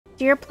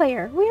Dear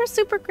player, we are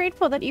super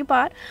grateful that you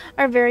bought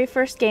our very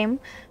first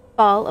game,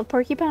 Ball of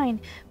Porcupine.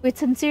 We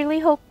sincerely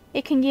hope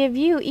it can give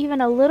you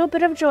even a little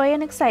bit of joy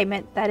and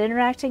excitement that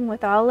interacting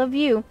with all of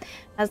you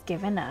has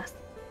given us.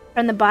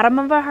 From the bottom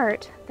of our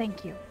heart,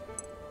 thank you.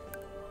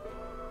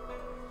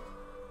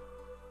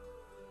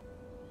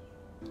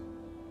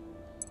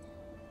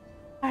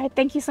 Alright,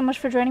 thank you so much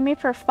for joining me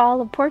for Fall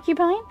of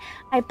Porcupine.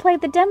 I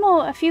played the demo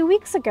a few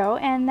weeks ago,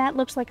 and that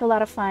looks like a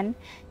lot of fun.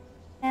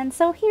 And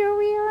so here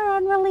we are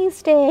on release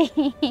day.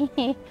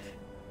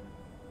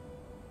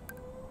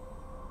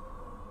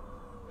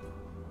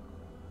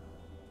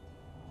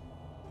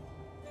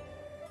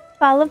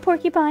 Fall of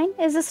Porcupine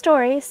is a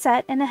story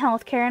set in a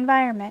healthcare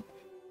environment.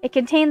 It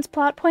contains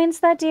plot points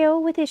that deal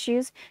with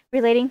issues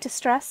relating to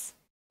stress,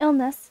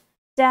 illness,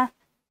 death,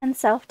 and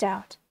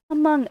self-doubt,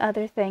 among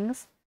other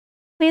things.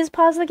 Please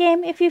pause the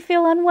game if you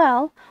feel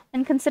unwell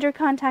and consider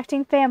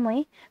contacting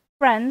family,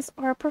 friends,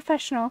 or a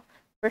professional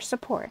for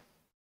support.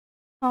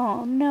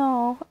 Oh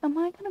no, am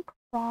I gonna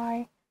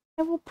cry?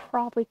 I will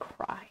probably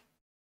cry.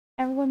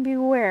 Everyone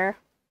beware.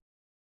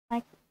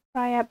 I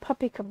cry at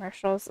puppy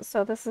commercials,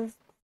 so this is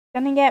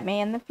gonna get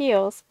me in the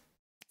feels.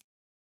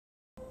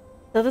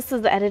 So this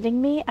is editing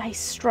me. I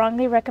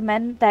strongly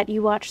recommend that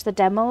you watch the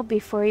demo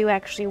before you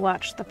actually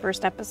watch the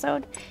first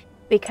episode,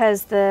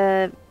 because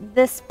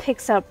this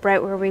picks up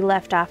right where we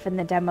left off in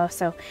the demo,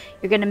 so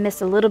you're gonna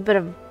miss a little bit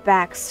of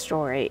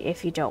backstory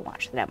if you don't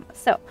watch the demo.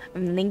 So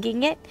I'm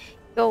linking it.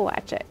 Go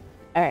watch it.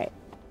 All right,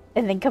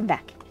 and then come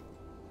back.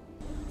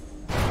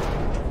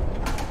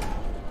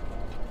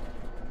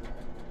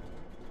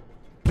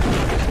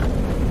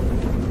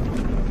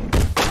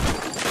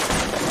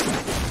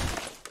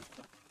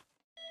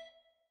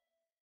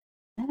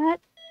 That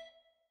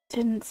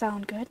didn't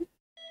sound good.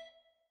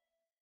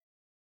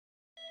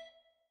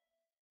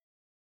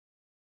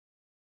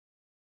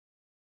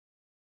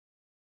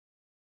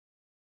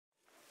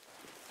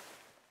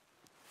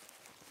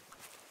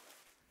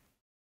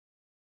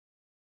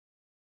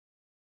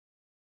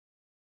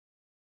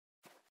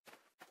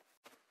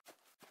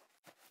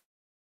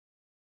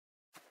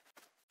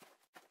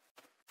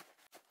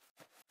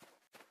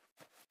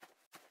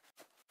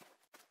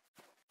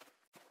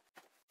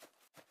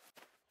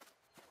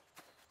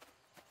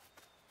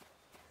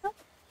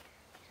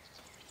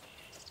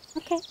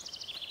 Okay.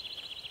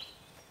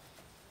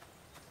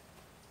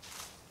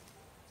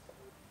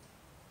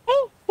 Hey,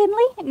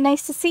 Finley.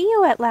 Nice to see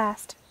you at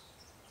last.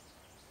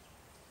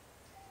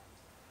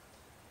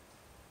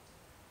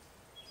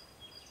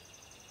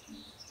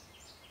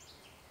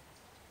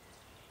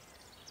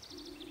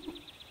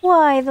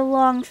 Why, the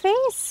long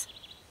face?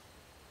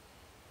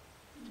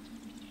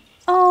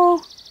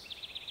 Oh,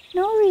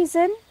 no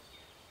reason.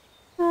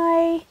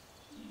 I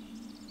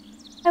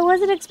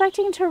wasn't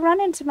expecting to run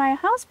into my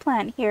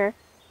houseplant here.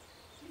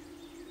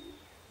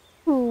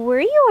 Who were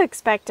you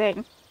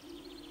expecting?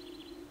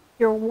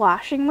 Your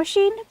washing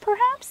machine,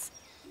 perhaps?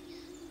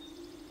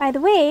 By the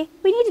way,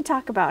 we need to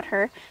talk about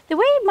her. The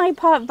way my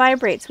pot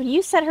vibrates when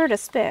you set her to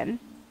spin.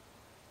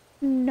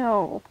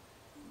 No.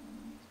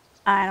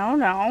 I don't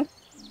know.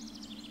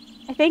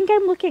 I think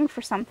I'm looking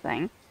for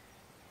something.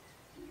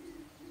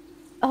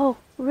 Oh,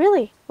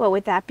 really? What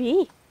would that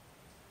be?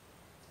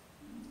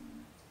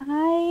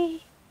 I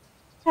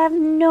have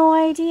no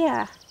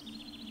idea.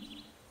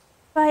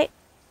 But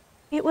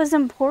it was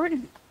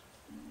important.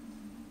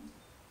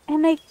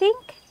 And I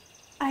think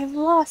I've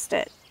lost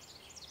it.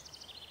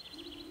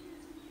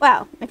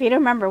 Well, if you don't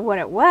remember what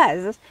it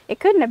was, it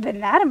couldn't have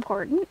been that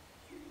important.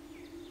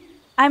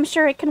 I'm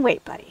sure it can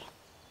wait, buddy.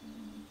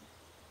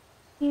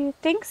 You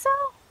think so?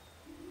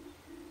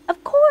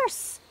 Of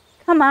course!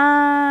 Come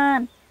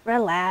on,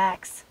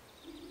 relax.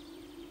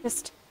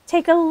 Just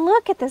take a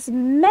look at this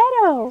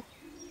meadow.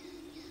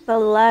 The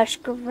lush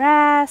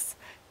grass,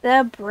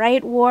 the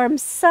bright warm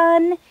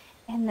sun,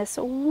 and this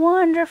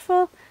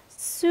wonderful,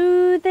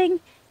 soothing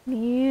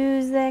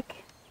music.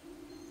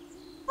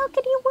 How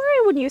can you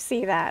worry when you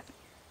see that?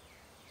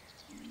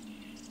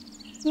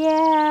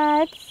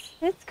 Yeah,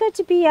 it's good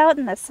to be out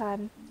in the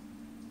sun.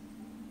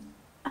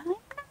 I'm not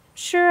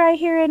sure I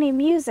hear any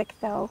music,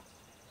 though.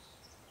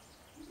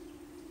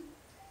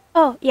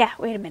 Oh, yeah,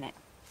 wait a minute.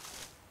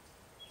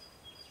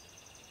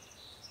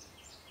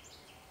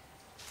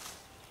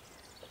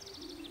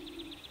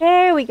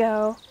 There we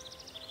go.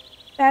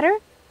 Better?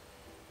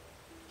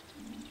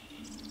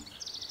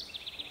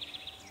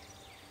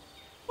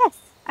 Yes,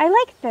 I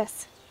like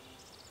this.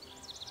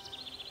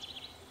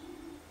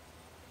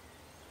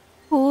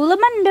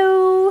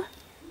 Hulamundo!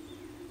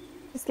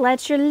 Just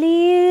let your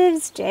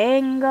leaves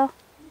dangle.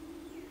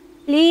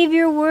 Leave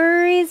your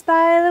worries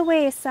by the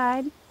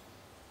wayside.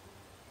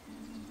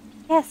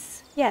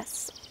 Yes,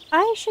 yes,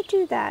 I should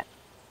do that.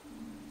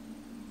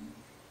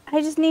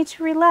 I just need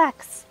to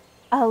relax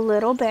a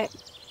little bit.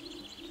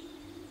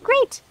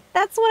 Great,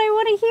 that's what I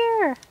want to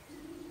hear.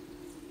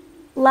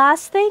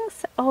 Lost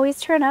things always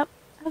turn up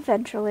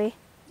eventually.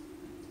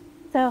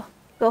 So,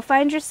 go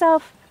find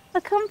yourself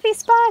a comfy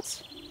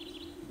spot.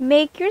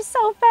 Make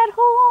yourself at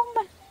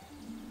home.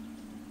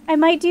 I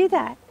might do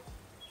that.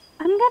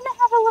 I'm gonna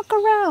have a look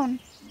around.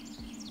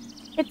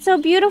 It's so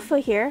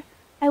beautiful here.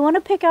 I want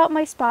to pick out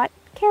my spot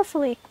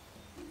carefully.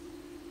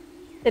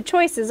 The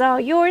choice is all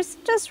yours.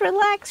 Just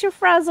relax your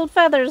frazzled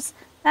feathers.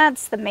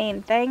 That's the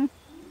main thing.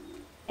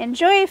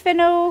 Enjoy,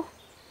 Finno.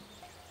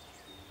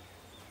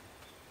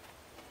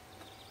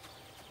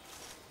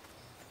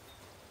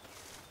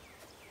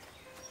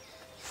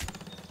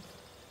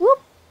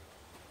 Whoop.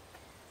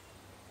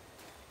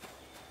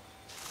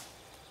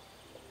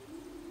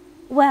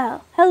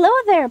 Well, hello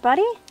there,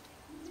 buddy.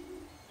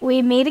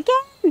 We meet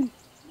again.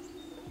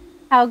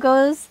 How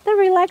goes the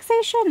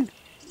relaxation?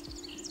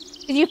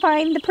 Did you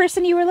find the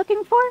person you were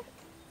looking for?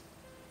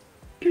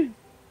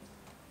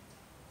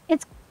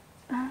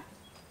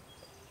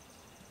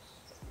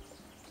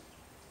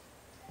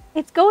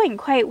 It's going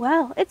quite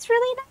well. It's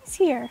really nice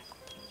here.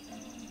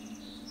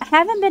 I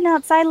haven't been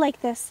outside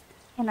like this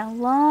in a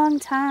long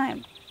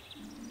time.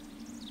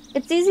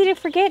 It's easy to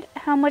forget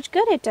how much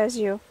good it does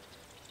you.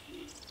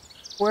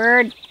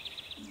 Word.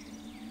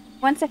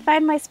 Once I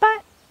find my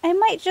spot, I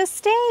might just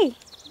stay.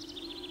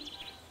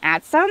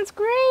 That sounds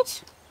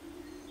great.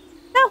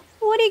 So,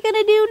 what are you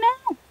gonna do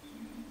now?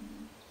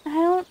 I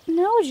don't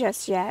know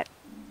just yet.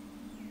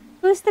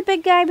 Who's the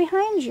big guy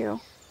behind you?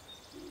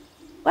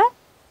 What?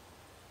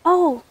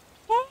 Oh,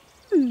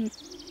 him.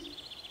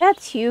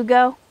 That's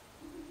Hugo.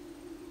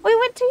 We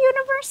went to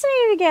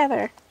university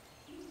together.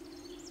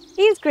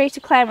 He's great to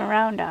climb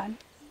around on.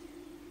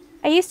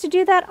 I used to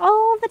do that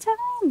all the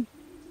time.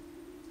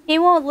 He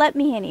won't let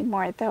me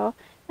anymore, though.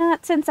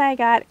 Not since I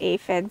got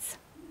aphids.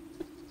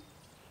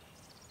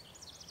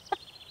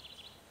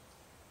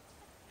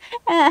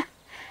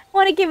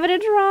 Want to give it a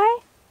try?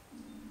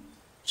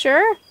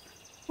 Sure.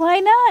 Why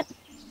not?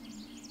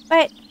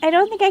 But I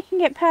don't think I can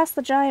get past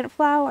the giant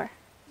flower.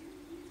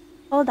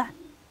 Hold on.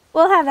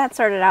 We'll have that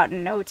sorted out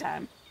in no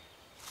time.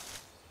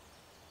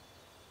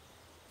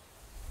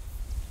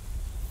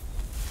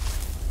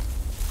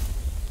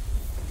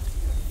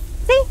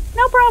 See?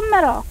 No problem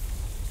at all.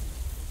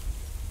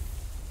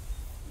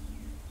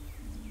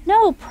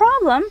 No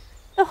problem?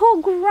 The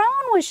whole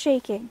ground was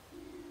shaking.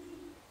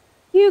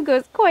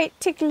 Hugo's quite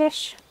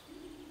ticklish.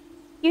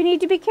 You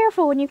need to be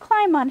careful when you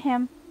climb on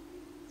him.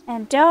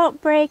 And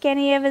don't break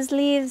any of his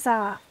leaves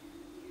off.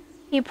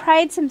 He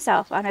prides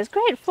himself on his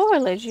great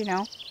foliage, you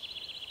know.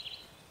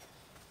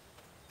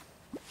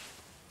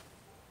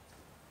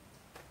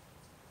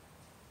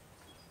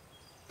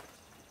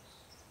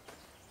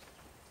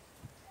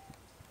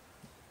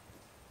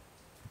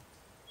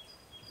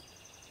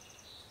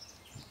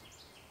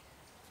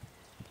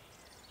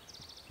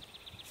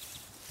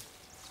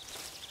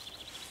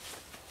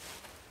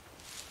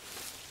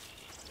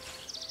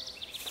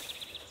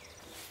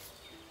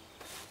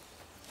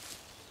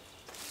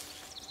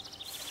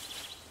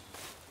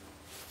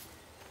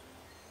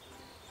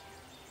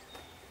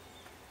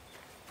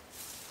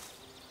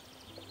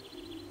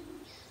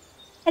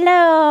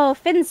 Hello,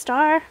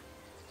 Finstar.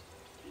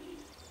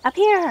 Up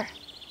here.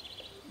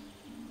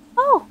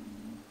 Oh,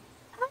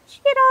 how'd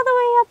you get all the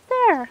way up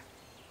there?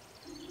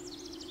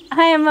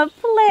 I am a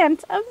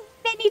plant of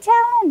many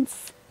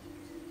talents.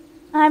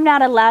 I'm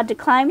not allowed to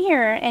climb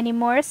here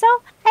anymore, so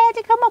I had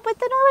to come up with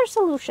another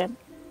solution.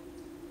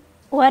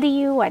 What do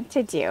you want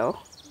to do?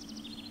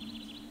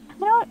 I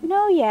don't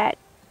know yet.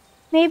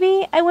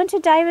 Maybe I want to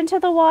dive into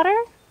the water?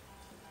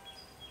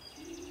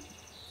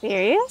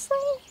 Seriously?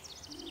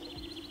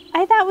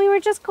 I thought we were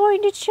just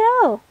going to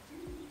chill.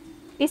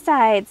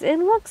 Besides, it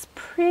looks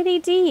pretty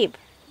deep.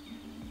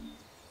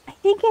 I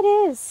think it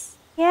is.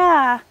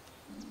 Yeah.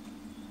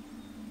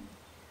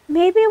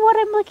 Maybe what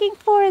I'm looking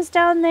for is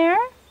down there?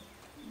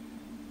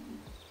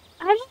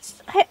 I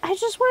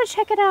just want to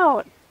check it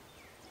out.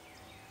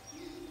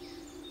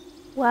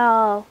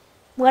 Well,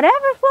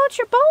 whatever floats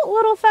your boat,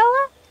 little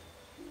fella.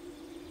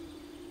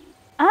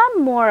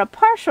 I'm more a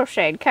partial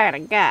shade kind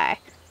of guy.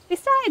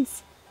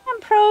 Besides, I'm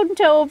prone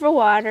to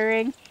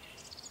overwatering.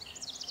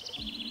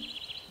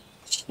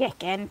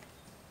 Chicken.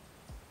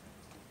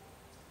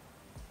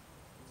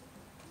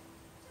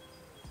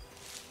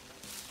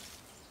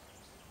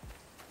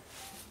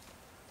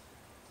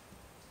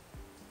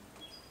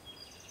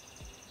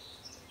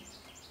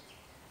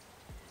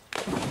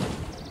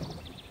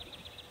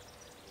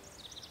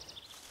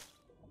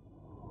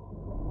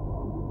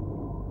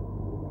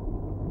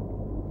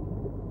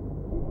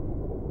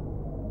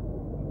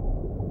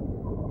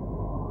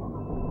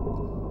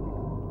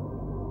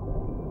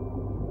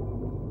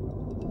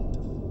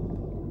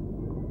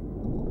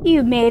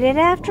 You made it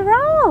after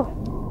all.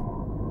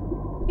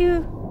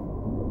 You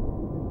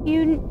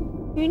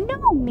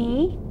know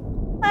me.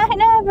 I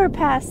never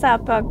pass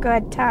up a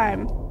good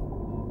time.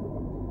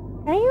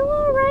 Are you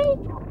all right?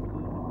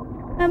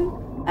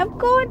 I'm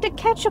going to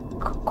catch a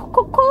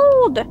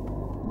cold.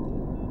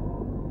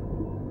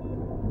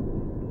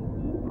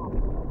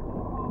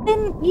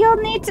 Then you'll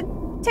need to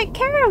take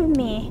care of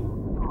me.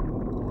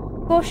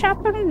 Go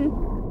shopping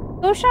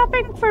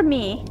for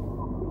me.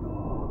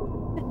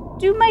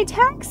 Do my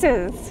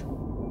taxes.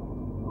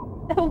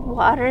 The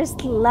water's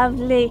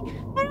lovely.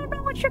 I don't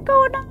know what you're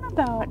going on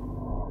about.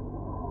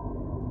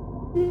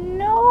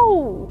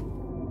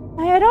 No!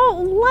 I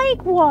don't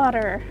like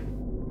water.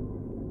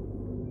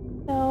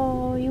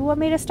 So, you want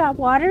me to stop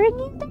watering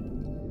you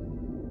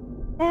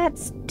then?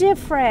 That's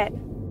different.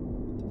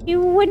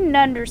 You wouldn't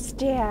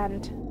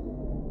understand.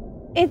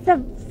 It's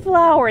a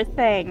flower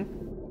thing.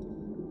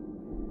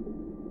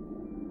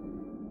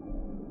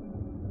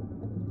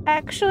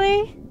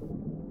 Actually,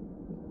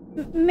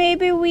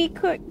 maybe we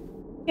could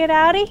get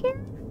out of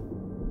here?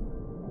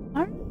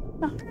 Alright,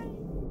 alright.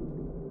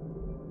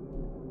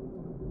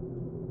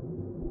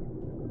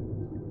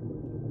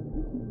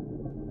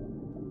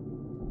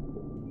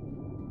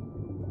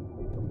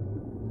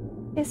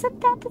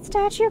 Isn't that the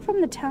statue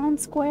from the town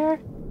square?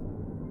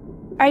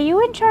 Are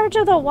you in charge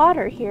of the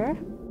water here?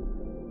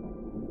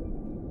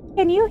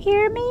 Can you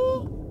hear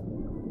me?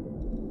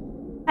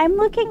 I'm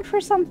looking for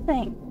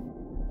something.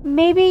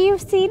 Maybe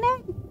you've seen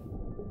it?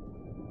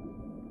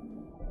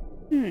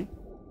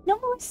 No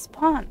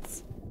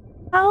response.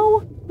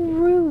 How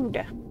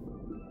rude.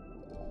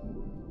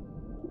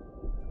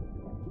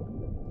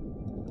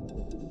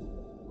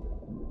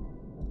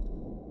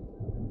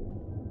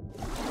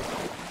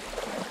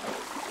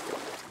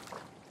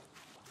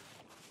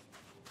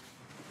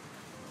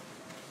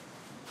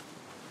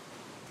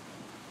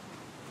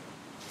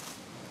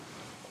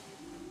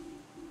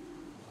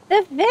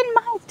 The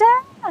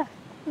Finmeister!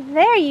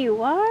 There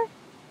you are.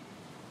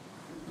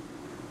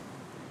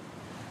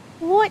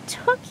 What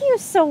took you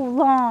so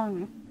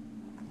long?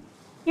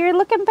 You're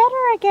looking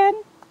better again.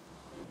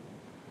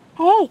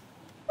 Hey,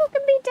 you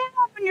can be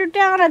down when you're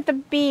down at the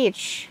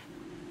beach.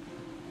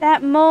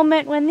 That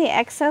moment when the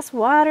excess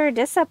water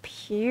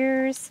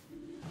disappears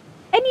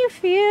and you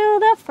feel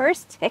the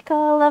first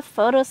tickle of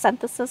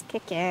photosynthesis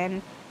kick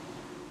in.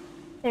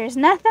 There's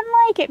nothing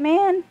like it,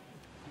 man.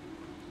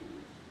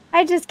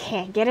 I just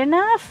can't get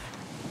enough.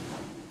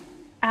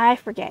 I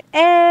forget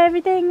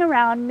everything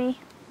around me.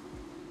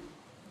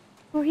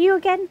 Who are you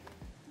again?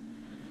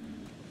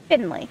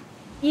 Finley.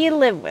 You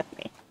live with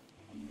me.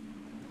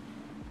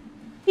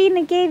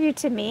 Tina gave you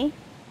to me.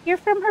 You're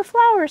from her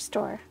flower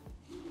store.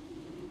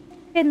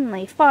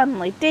 Finley,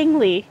 Fondly,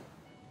 Dingley,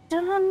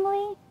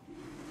 Donley.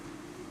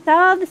 It's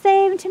all the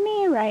same to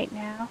me right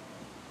now.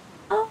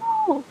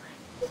 Oh,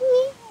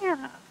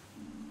 yeah.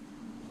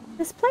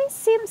 This place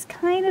seems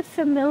kind of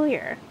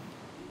familiar.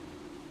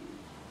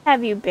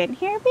 Have you been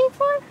here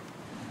before?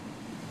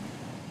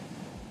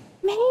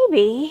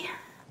 Maybe,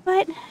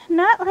 but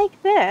not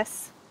like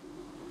this.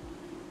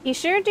 You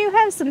sure do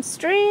have some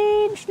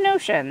strange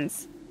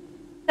notions.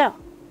 So,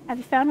 have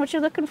you found what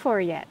you're looking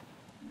for yet?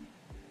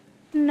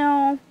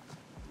 No.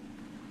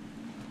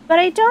 But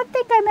I don't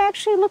think I'm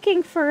actually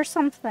looking for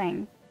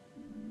something.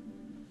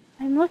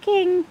 I'm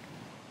looking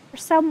for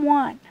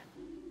someone.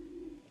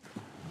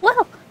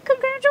 Well,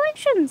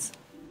 congratulations!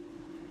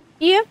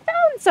 You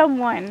found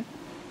someone!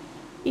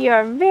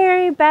 Your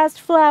very best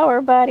flower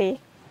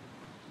buddy.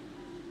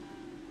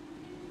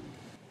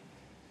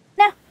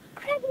 Now,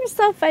 grab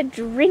yourself a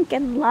drink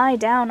and lie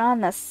down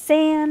on the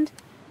sand.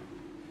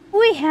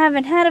 We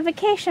haven't had a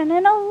vacation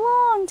in a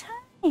long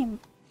time.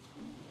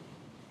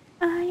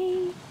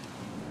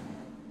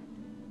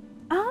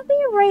 I'll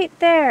be right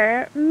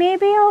there.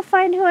 Maybe I'll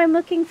find who I'm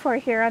looking for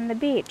here on the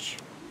beach.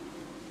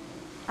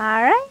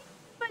 Alright,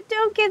 but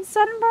don't get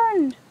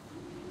sunburned.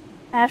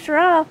 After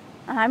all,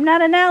 I'm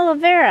not an aloe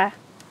vera.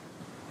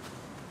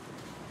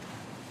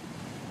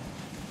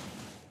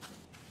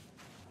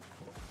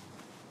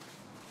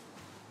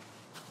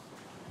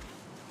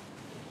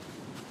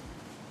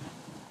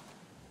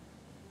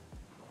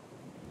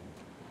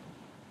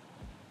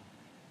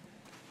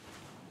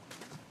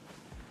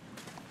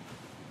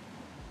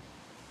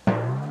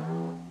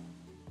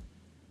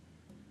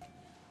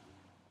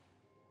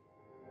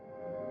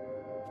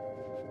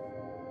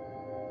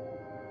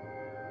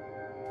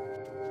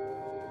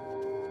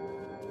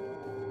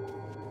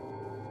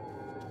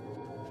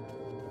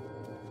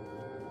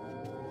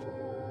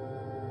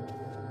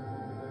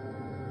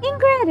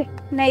 Ingrid,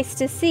 nice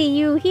to see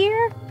you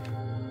here.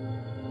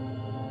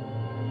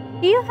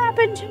 Do you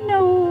happen to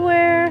know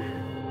where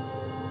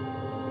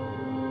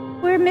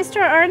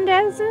Mr.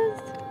 Arndez is?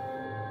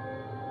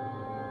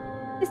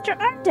 Mr.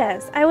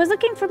 Arndez. I was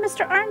looking for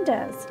Mr.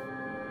 Arndez.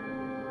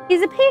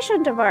 He's a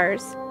patient of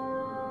ours.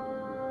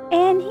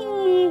 And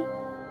he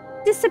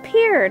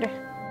disappeared.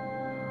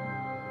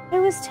 I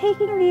was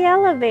taking the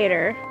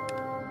elevator.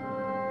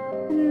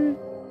 And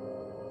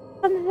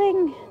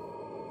something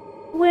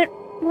went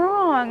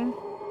wrong.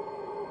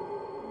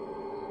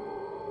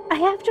 I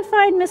have to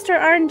find Mr.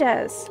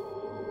 Arndez.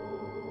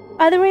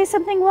 Otherwise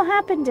something will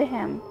happen to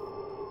him.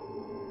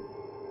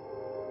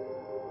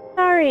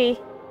 Sorry,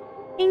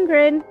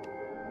 Ingrid.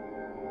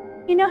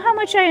 You know how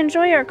much I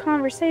enjoy our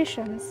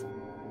conversations.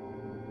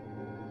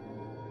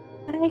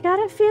 But I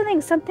got a feeling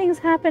something's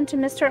happened to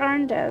Mr.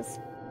 Arndez.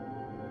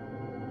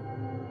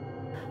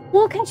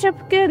 We'll catch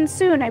up again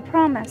soon, I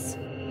promise.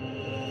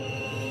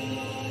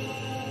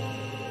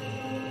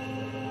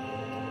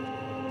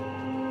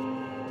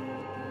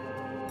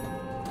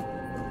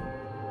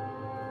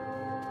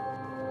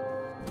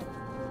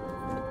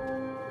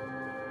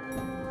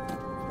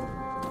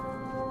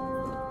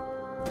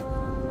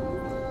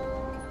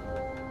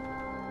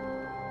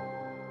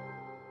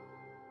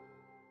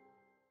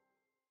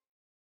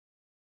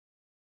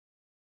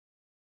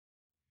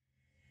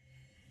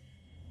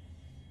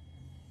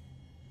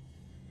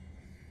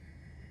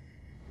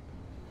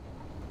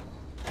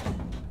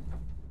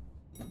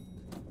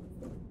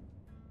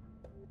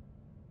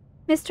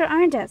 Mr.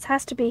 Arndez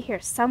has to be here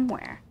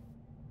somewhere.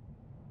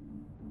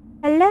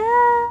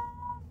 Hello?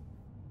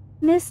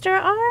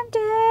 Mr.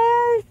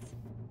 Arndez?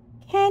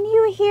 Can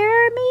you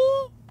hear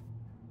me?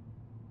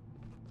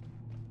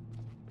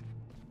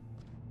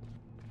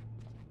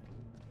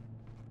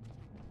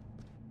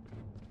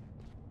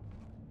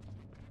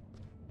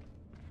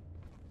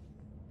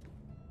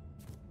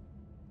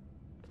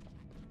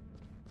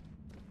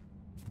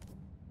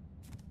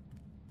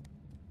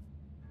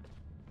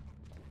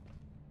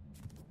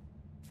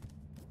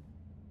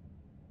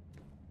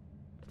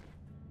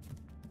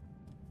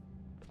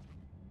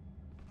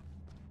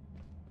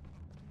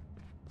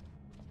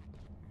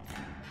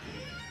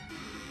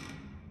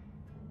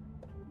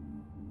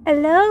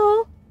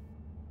 Hello?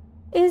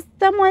 Is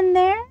someone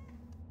there?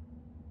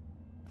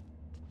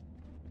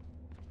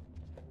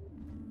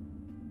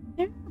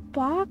 There are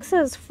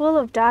boxes full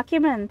of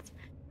documents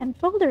and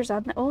folders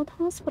on the old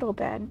hospital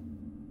bed.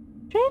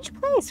 Strange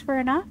place for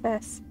an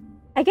office.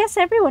 I guess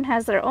everyone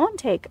has their own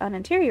take on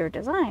interior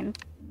design.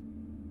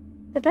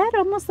 The bed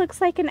almost looks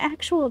like an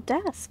actual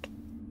desk.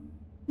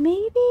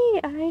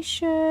 Maybe I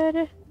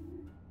should...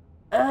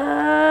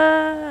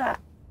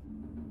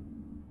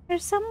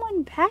 There's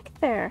someone back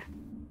there.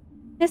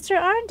 Mr.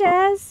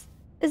 Arndez,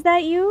 is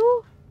that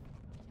you?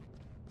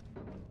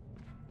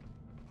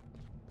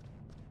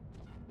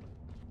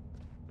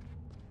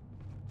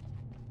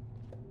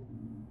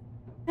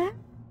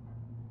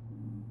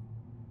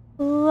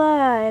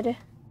 Blood.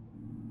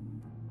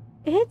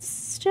 It's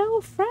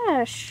still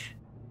fresh.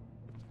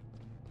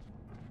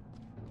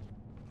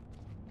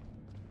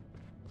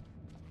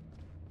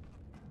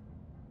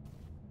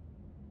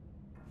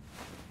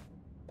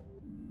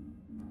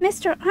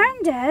 Mr.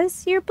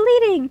 Arndez, you're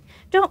bleeding.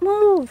 Don't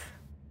move.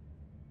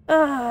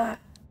 What?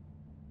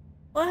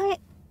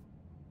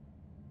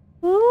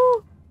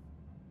 Who?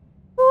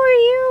 Who are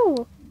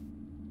you?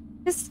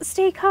 Just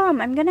stay calm.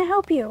 I'm gonna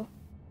help you.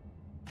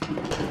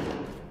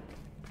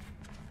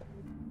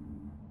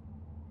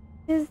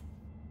 Is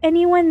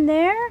anyone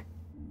there?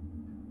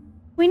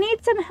 We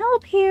need some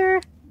help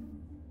here.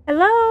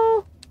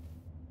 Hello?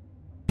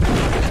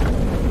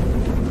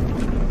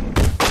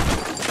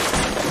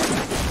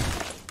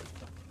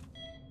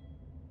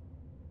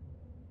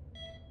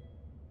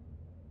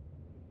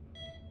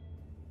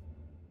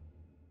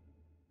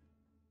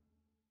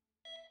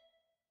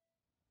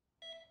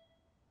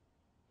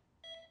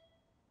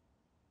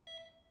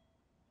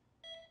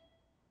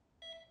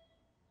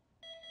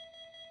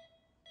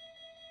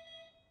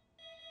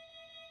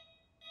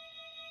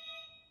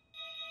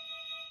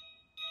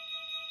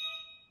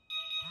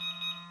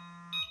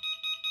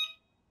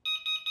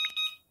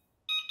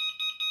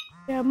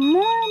 Good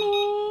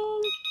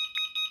morning.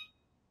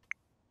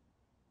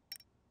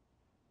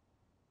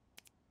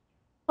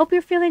 Hope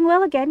you're feeling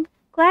well again.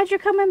 Glad you're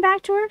coming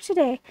back to work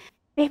today.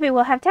 Maybe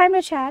we'll have time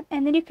to chat,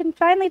 and then you can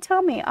finally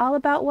tell me all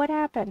about what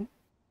happened.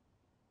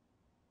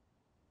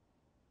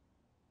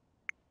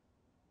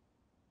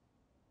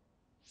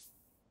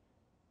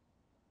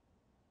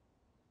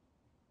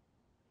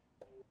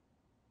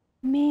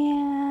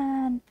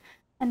 Man,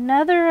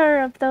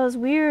 another of those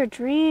weird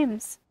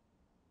dreams.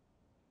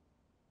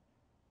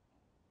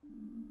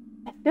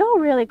 I feel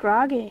really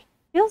groggy.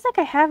 Feels like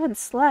I haven't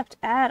slept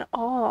at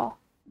all.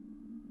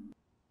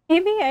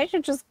 Maybe I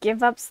should just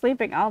give up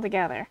sleeping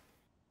altogether.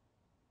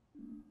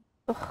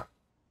 Ugh.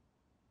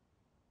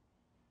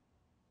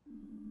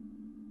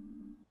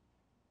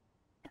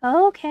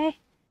 Okay,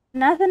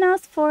 nothing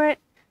else for it.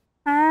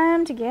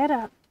 Time to get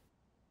up.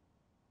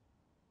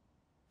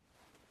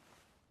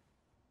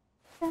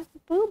 Got a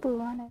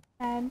boo-boo on its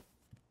head.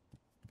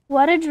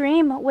 What a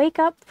dream. Wake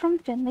up from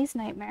Finley's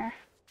nightmare.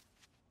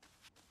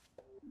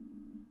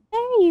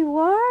 There you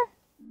are.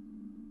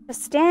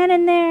 Just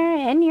standing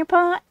there in your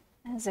pot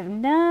as if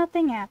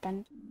nothing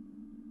happened.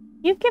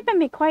 You've given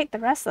me quite the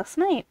restless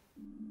night.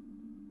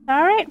 It's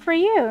alright for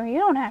you. You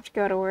don't have to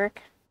go to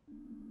work.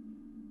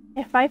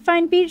 If I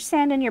find beach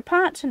sand in your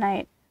pot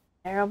tonight,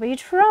 there'll be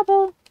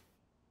trouble.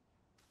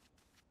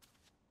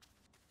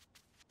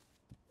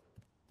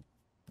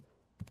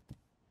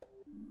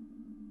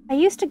 I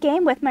used to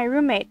game with my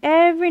roommate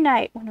every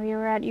night when we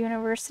were at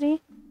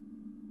university.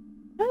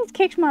 He always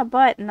kicked my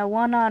butt in the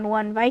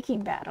one-on-one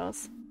Viking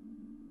battles.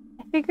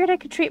 I figured I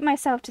could treat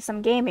myself to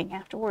some gaming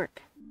after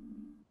work.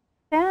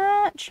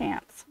 That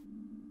chance.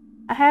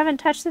 I haven't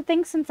touched the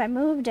thing since I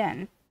moved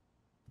in.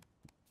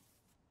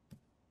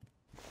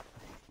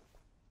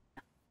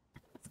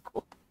 That's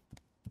cool.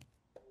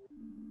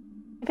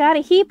 I got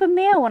a heap of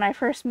mail when I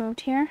first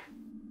moved here.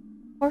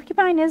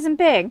 Porcupine isn't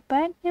big,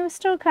 but it was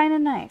still kind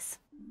of nice.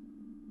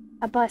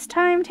 A bus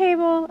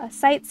timetable, a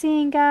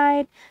sightseeing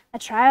guide, a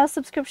trial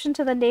subscription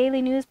to the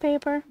daily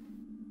newspaper.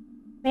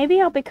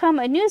 Maybe I'll become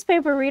a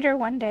newspaper reader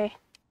one day.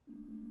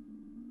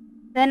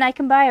 Then I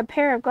can buy a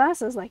pair of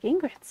glasses like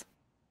Ingrid's.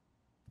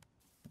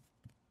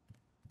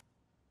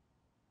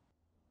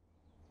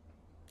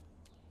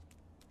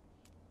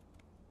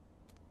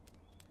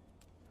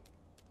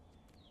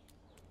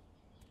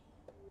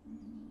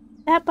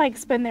 That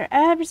bike's been there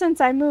ever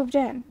since I moved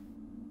in.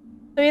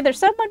 So either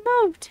someone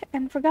moved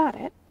and forgot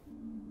it,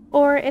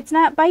 or it's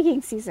not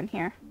biking season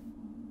here.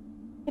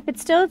 If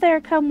it's still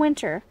there come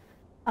winter,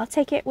 I'll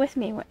take it with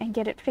me and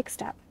get it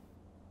fixed up.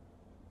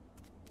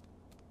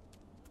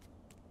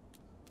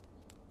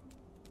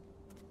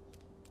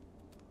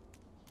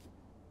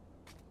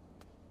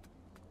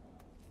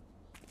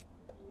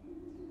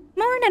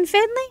 Morning,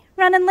 Finley.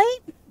 Running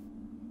late?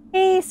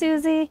 Hey,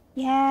 Susie.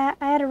 Yeah,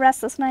 I had a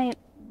restless night.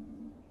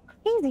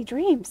 Crazy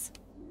dreams.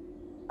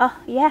 Oh,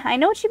 yeah, I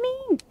know what you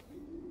mean.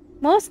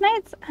 Most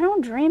nights, I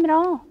don't dream at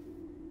all.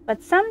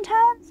 But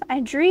sometimes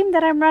I dream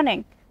that I'm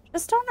running,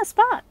 just on the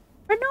spot,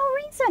 for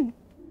no reason.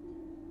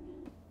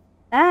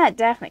 That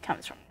definitely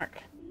comes from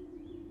work.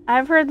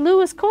 I've heard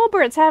Louis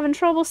Colbert's having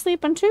trouble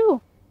sleeping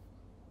too.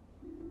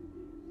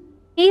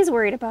 He's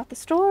worried about the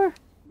store.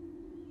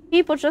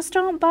 People just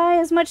don't buy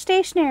as much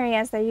stationery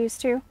as they used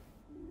to.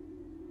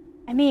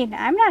 I mean,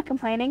 I'm not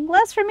complaining.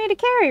 Less for me to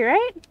carry,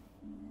 right?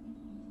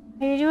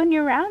 Are you doing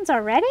your rounds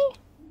already?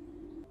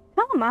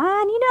 Come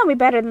on, you know me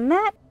better than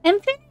that. I'm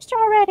finished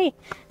already.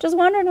 Just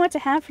wondering what to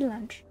have for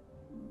lunch.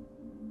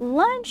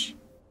 Lunch?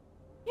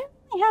 You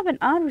really have an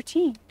odd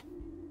routine.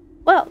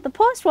 Well, the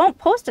post won't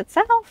post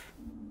itself.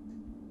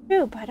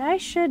 True, but I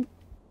should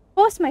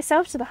post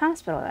myself to the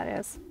hospital, that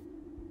is.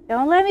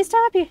 Don't let me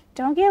stop you.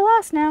 Don't get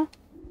lost now.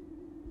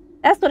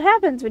 That's what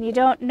happens when you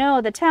don't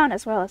know the town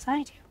as well as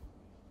I do.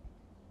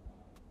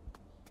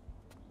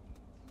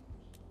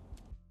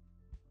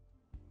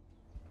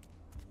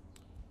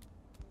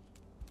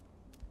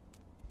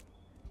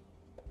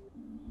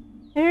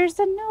 There's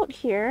a note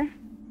here.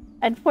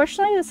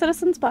 Unfortunately, the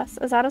citizens' bus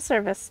is out of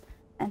service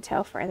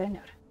until further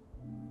notice.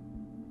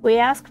 We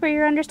ask for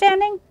your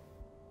understanding.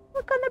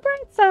 Look on the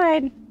bright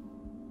side.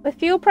 With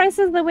fuel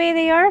prices the way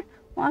they are,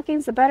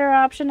 walking's the better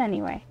option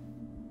anyway.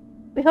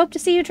 We hope to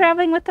see you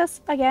traveling with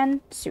us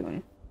again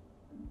soon.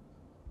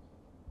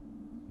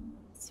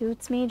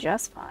 Suits me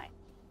just fine.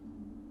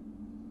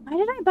 Why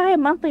did I buy a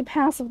monthly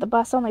pass if the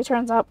bus only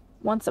turns up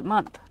once a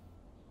month?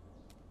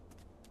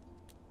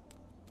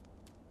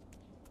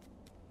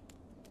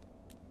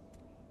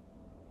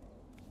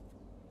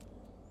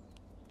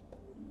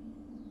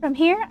 From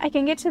here, I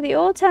can get to the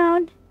old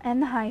town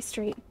and the high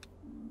street.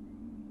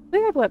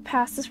 Weird what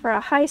passes for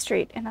a high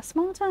street in a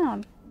small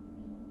town.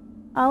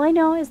 All I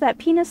know is that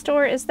Pina's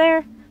store is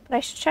there, but I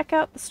should check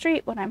out the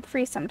street when I'm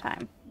free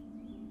sometime.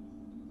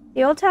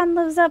 The old town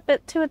lives up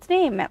to its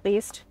name, at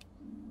least.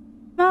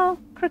 Small,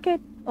 crooked,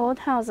 old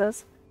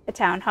houses, the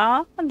town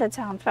hall and the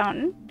town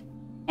fountain,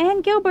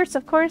 and Gilbert's,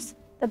 of course,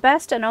 the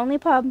best and only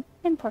pub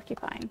in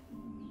Porcupine.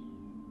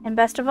 And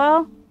best of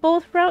all,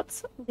 both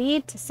routes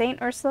lead to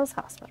St. Ursula's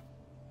Hospital.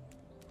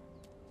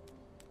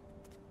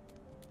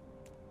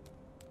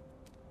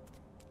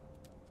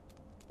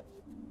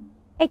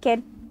 Hey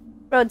kid,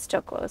 road's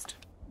still closed.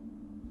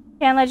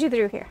 Can't let you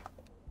through here.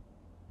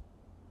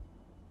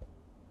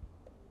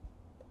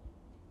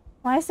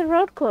 Why is the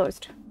road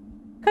closed?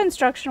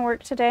 Construction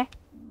work today.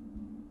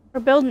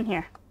 We're building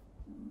here.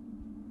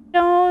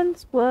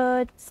 Stones,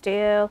 wood,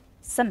 steel,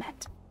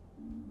 cement.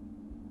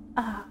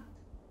 Ah,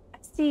 I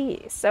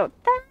see. So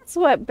that's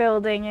what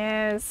building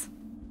is.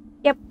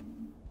 Yep.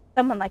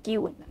 Someone like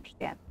you wouldn't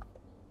understand.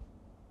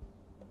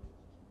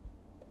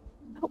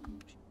 Oh.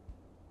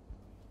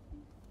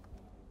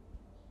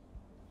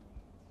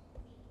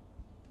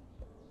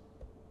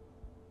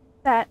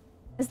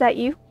 Is that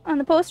you on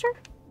the poster?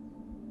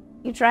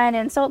 You trying to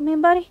insult me,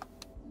 buddy?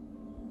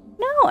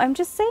 No, I'm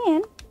just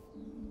saying.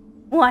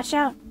 Watch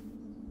out.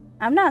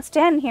 I'm not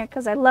standing here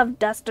because I love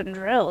dust and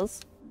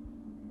drills.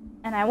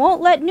 And I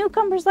won't let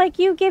newcomers like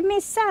you give me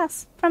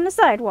sass from the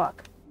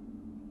sidewalk.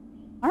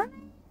 Alright.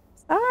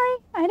 Sorry,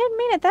 I didn't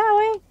mean it that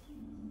way.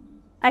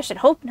 I should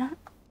hope not.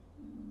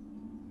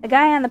 The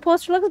guy on the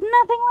poster looks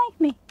nothing like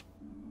me.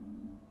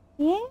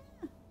 Yeah,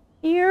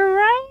 you're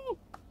right.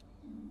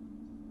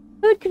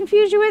 Who'd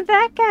confuse you with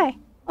that guy?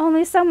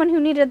 Only someone who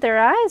needed their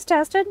eyes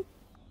tested.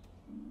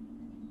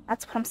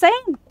 That's what I'm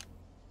saying.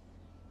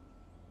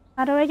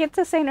 How do I get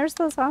to St.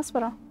 Ursula's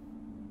Hospital?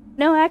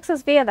 No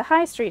access via the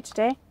high street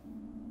today.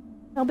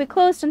 It'll be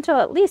closed until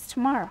at least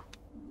tomorrow.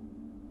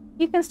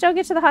 You can still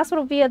get to the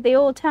hospital via the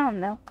old town,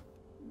 though.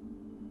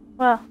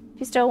 Well, if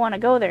you still want to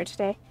go there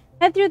today,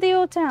 head through the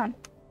old town.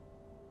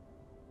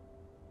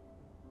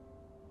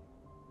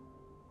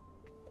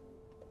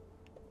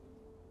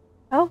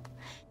 Oh,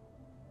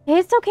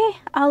 it's okay.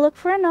 I'll look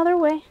for another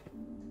way.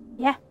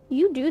 Yeah,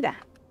 you do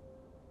that.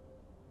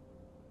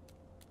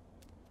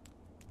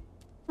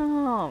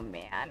 Oh,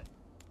 man.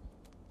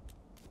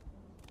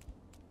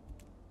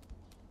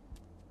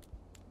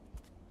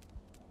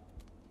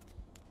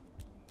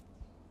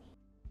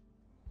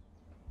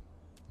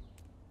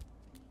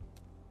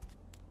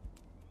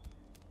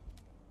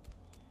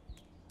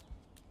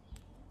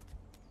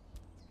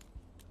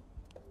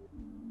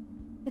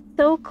 It's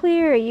so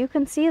clear. You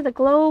can see the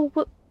glow.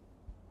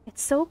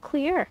 It's so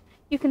clear.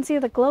 You can see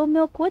the glow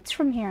milk woods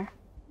from here.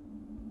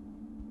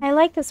 I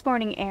like this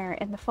morning air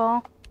in the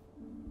fall.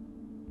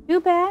 Too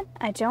bad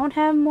I don't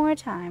have more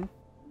time.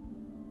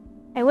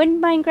 I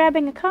wouldn't mind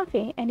grabbing a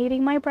coffee and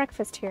eating my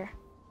breakfast here.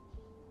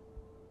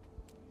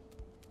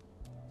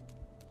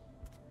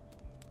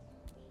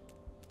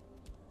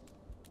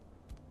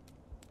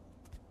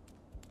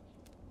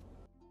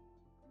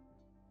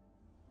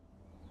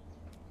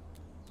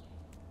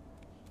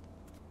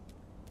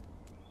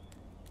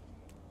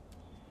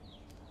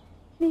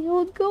 The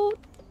old goat.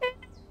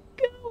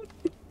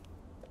 Goat.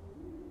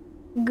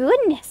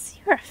 Goodness,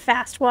 you're a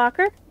fast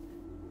walker.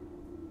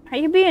 Are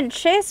you being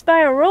chased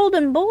by a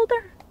rolling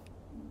boulder?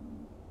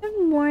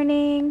 Good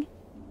morning.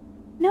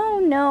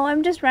 No,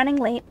 I'm just running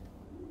late.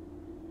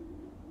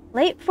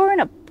 Late for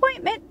an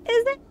appointment,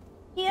 is it?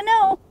 You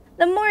know,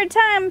 the more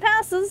time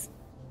passes,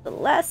 the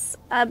less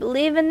I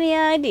believe in the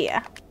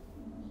idea.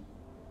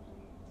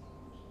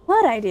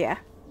 What idea?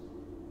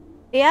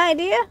 The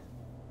idea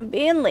of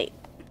being late.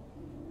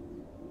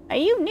 Are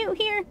you new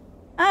here?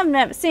 I've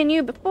never seen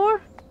you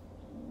before.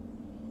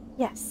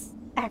 Yes,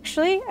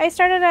 actually, I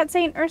started at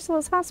St.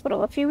 Ursula's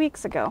Hospital a few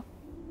weeks ago.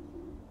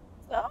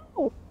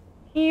 So,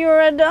 you're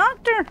a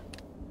doctor?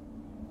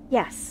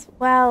 Yes,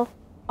 well,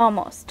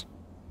 almost.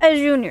 A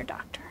junior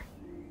doctor.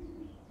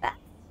 That's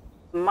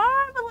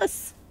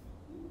marvelous.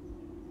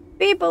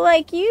 People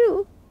like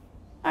you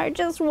are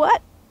just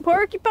what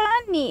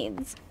Porcupine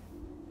needs.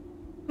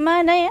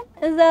 My name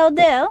is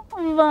Aldel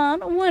von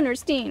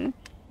Winterstein.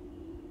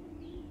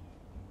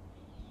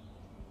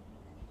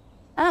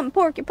 I'm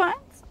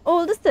Porcupine's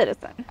oldest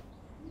citizen.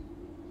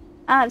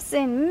 I've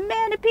seen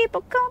many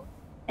people come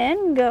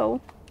and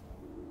go.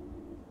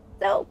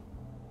 So,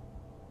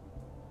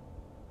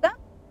 some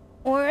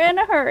were in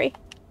a hurry.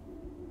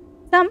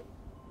 Some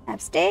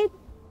have stayed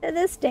to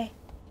this day.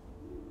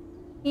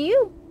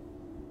 You,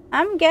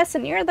 I'm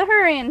guessing you're the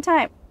hurrying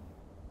type.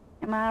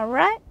 Am I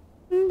right,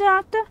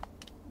 Doctor?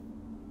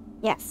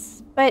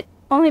 Yes, but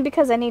only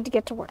because I need to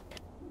get to work.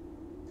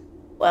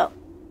 Well,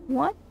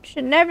 one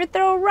should never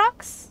throw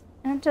rocks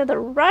into the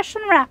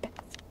Russian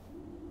rapids.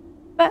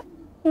 But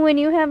when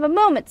you have a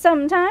moment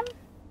sometime,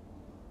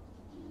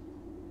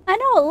 I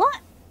know a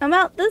lot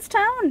about this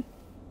town. You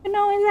can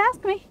always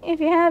ask me if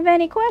you have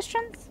any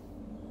questions.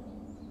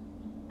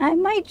 I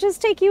might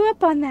just take you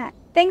up on that.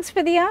 Thanks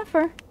for the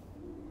offer.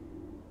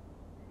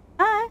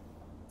 I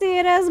see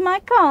it as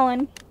my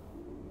calling.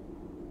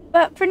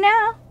 But for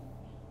now,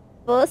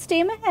 full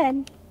steam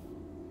ahead.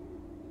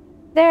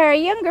 There are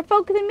younger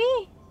folk than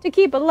me to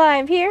keep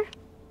alive here.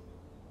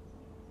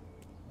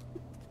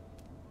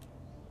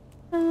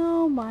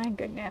 Oh my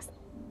goodness.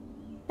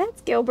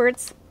 That's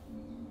Gilbert's.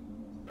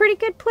 Pretty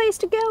good place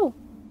to go.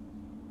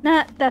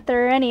 Not that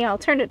there are any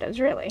alternatives,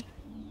 really.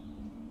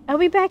 I'll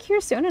be back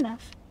here soon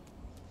enough.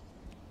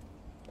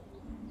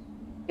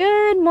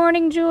 Good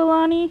morning,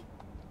 Giuliani.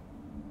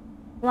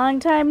 Long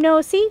time no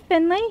see,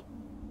 Finley.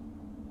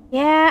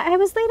 Yeah, I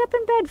was laid up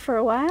in bed for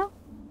a while.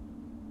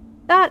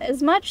 Thought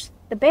as much.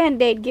 The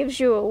Band-Aid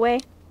gives you away.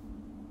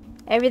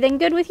 Everything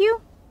good with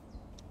you?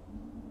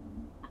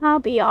 I'll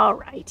be all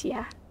right,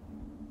 yeah.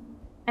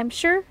 I'm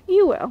sure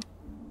you will.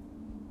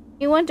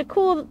 You want to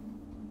cool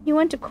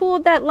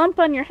that lump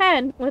on your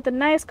head with a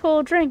nice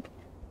cold drink.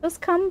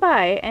 Just come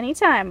by any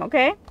time,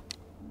 okay?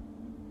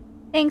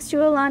 Thanks,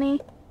 Giuliani.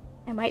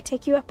 I might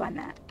take you up on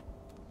that.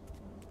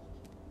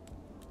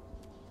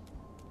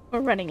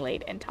 We're running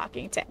late and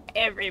talking to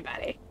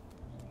everybody.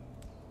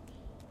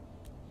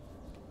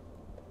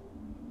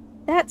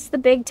 That's the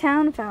big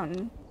town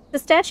fountain. The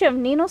statue of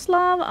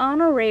Ninoslav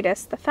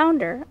Honoratus, the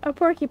founder of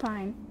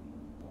Porcupine.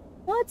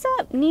 What's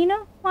up,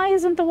 Nino? Why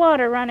isn't the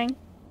water running?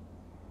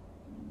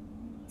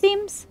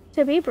 Seems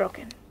to be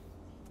broken.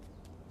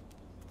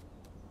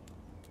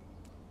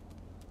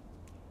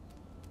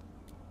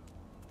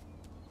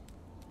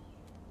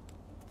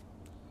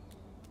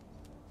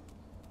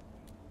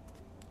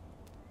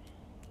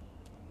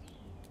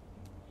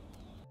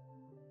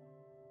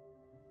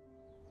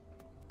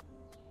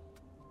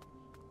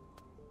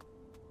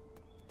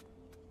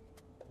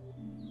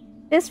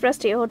 This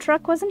rusty old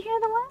truck wasn't here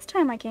the last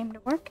time I came to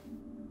work.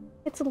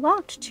 It's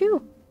locked,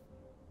 too.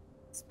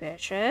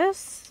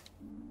 Suspicious.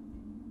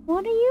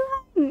 What are you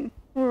hiding,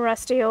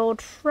 rusty old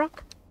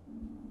truck?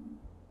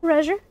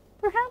 Treasure,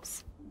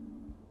 perhaps?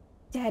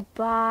 Dead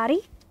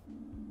body?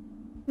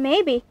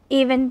 Maybe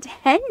even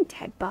 10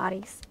 dead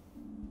bodies.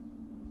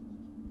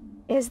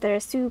 Is there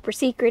super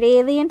secret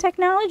alien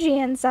technology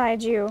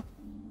inside you?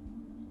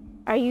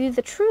 Are you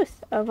the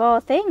truth of all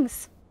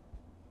things?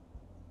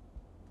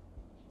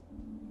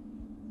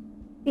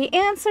 The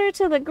answer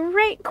to the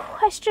great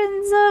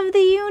questions of the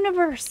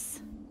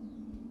universe.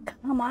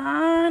 Come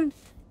on,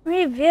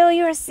 reveal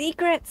your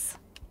secrets.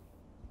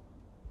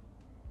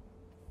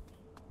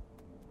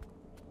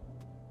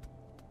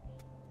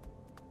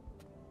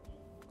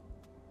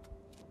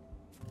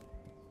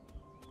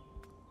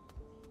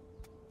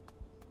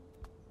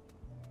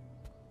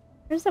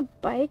 There's a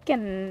bike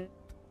and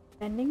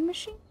vending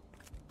machine.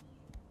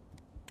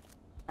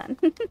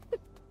 Does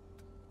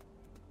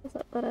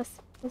it let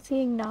us? Does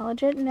he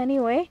acknowledge it in any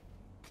way?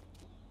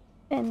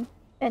 And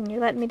you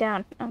let me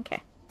down.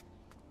 Okay.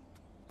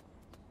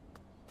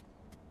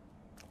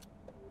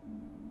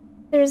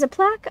 There's a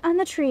plaque on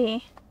the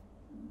tree.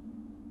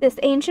 This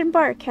ancient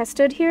bark has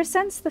stood here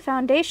since the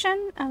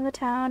foundation of the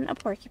town of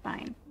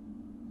Porcupine.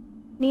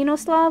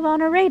 Ninoslav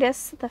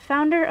Honoratus, the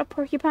founder of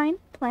Porcupine,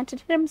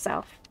 planted it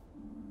himself.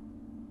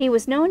 He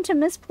was known to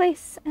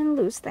misplace and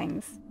lose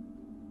things.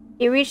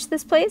 He reached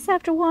this place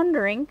after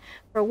wandering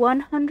for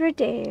 100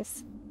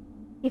 days.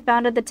 He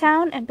founded the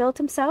town and built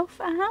himself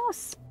a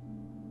house.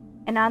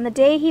 And on the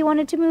day he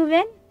wanted to move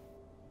in,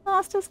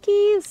 lost his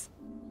keys.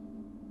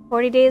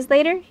 40 days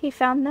later, he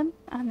found them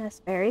on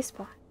this very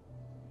spot.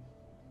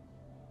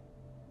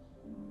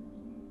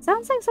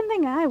 Sounds like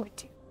something I would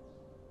do.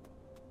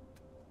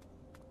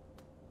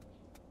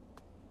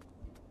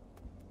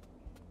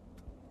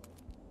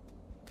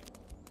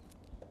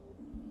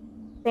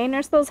 St.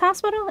 Ursula's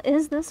Hospital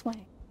is this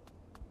way.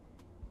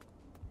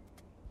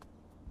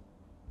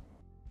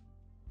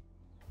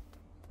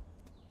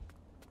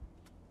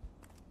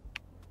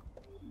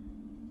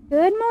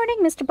 Good morning,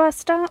 Mr. Bus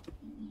Stop.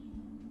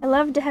 I'd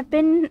love to have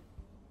been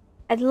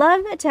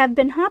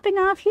hopping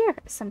off here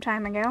some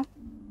time ago.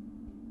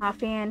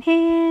 Coffee in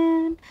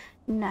hand,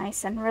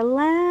 nice and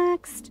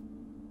relaxed.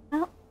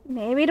 Well,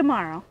 maybe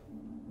tomorrow.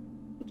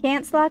 You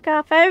can't slack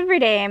off every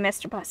day,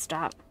 Mr. Bus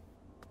Stop.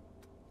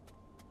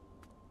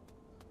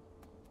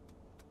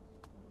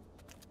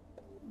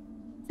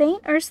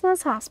 St.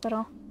 Ursula's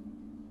Hospital.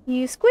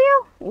 You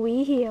squeal,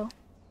 we heal.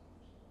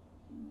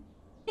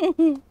 It's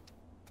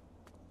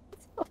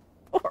a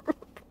horrible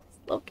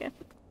slogan.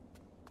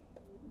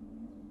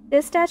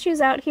 This statue's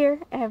out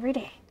here every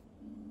day.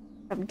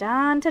 From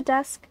dawn to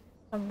dusk,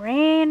 from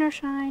rain or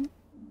shine.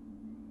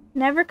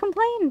 Never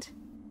complained.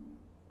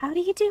 How do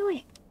you do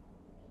it?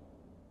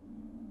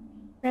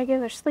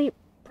 Regular sleep,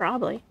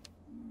 probably.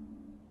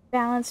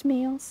 Balanced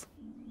meals.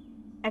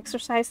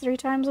 Exercise 3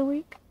 times a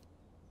week.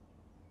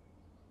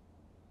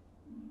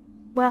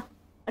 Well,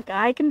 a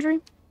guy can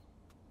dream.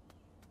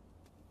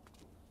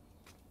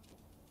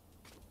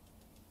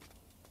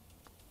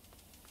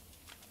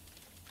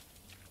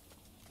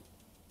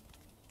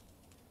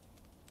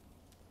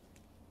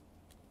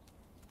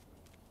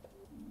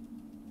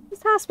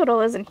 This hospital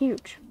isn't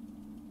huge.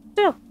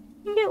 Still,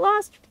 you can get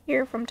lost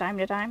here from time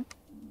to time.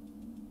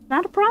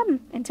 Not a problem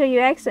until you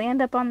actually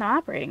end up on the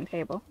operating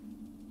table.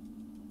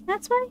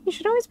 That's why you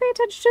should always pay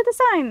attention to the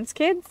signs,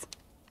 kids.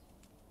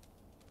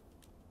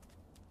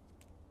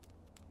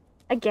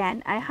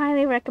 Again, I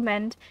highly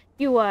recommend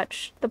you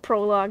watch the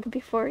prologue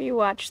before you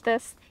watch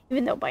this,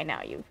 even though by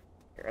now you're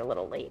a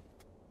little late.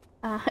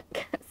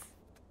 'Cause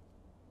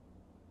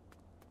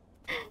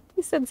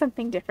you said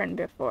something different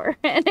before,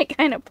 and it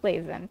kind of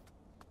plays in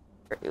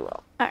pretty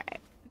well. Alright.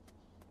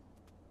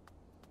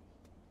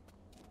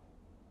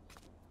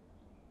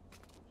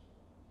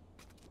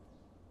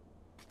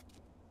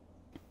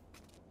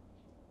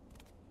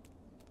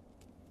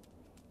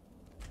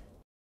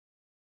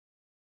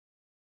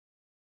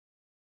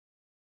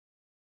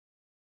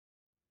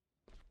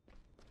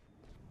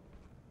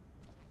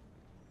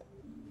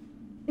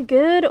 A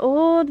good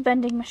old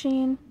vending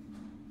machine.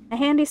 A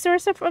handy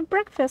source of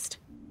breakfast.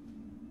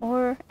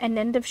 Or an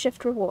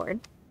end-of-shift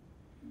reward.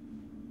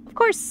 Of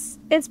course,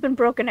 it's been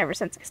broken ever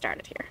since I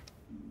started here.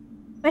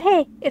 But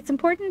hey, it's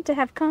important to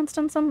have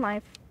constants in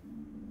life.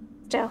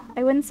 Still,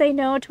 I wouldn't say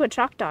no to a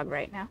chalk dog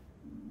right now.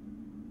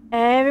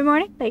 Every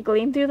morning, they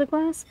gleam through the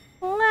glass,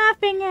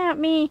 laughing at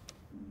me.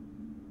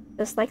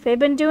 Just like they've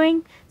been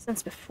doing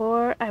since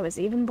before I was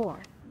even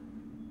born.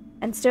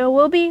 And still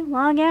will be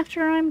long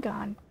after I'm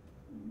gone.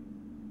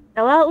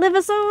 They'll outlive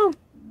us all.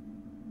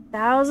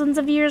 Thousands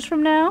of years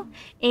from now,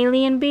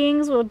 alien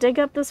beings will dig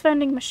up this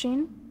vending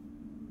machine.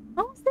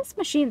 What was this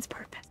machine's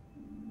purpose?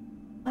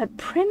 What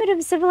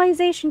primitive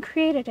civilization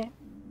created it?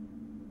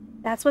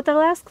 That's what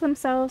they'll ask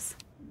themselves.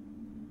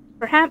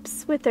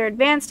 Perhaps with their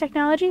advanced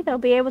technology, they'll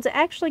be able to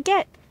actually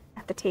get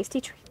at the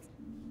tasty treats.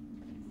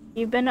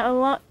 You've got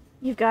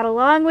a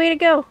long way to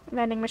go,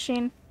 vending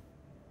machine.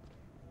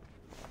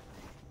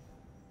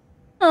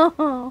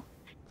 Oh.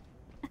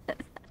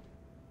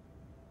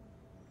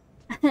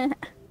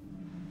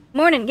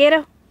 Morning,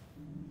 Gato.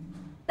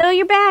 So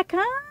you're back,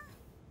 huh?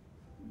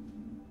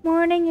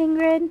 Morning,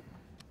 Ingrid.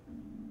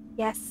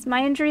 Yes,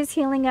 my injury's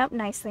healing up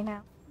nicely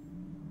now.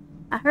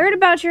 I heard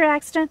about your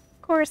accident,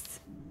 of course.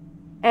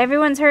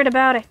 Everyone's heard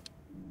about it.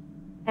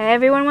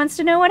 Everyone wants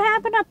to know what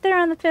happened up there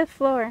on the 5th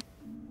floor.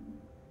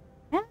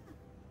 Yeah,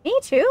 me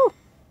too.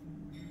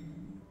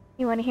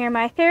 You want to hear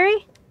my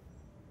theory?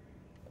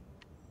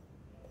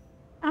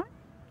 Alright,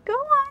 go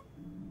on.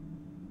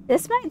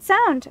 This might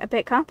sound a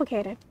bit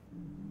complicated,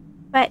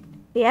 but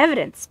the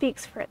evidence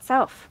speaks for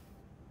itself.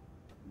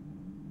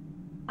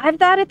 I've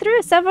thought it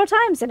through several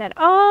times and it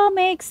all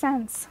makes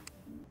sense.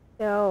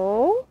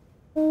 So,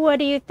 what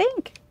do you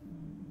think?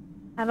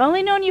 I've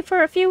only known you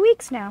for a few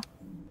weeks now,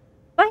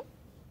 but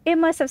it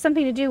must have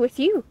something to do with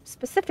you,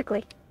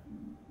 specifically.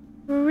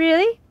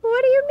 Really?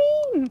 What do you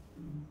mean?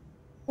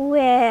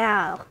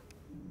 Well,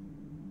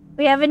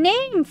 we have a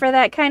name for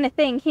that kind of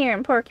thing here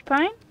in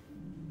Porcupine.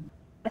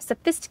 A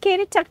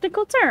sophisticated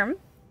technical term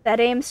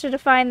that aims to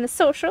define the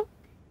social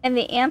and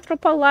the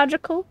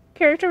anthropological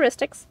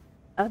characteristics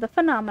of the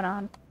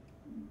phenomenon.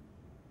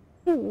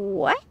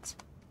 What?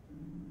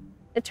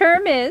 The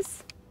term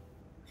is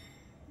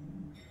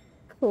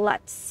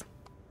klutz.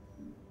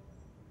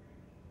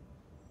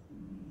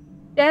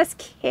 Just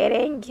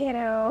kidding,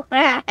 kiddo.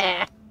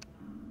 How's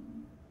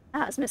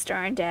Mr.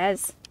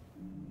 Arndez?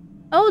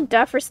 Old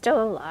Duffer's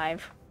still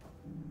alive.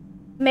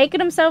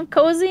 making himself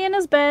cozy in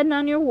his bed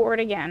on your ward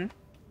again.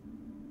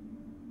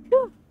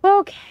 Whew,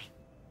 okay.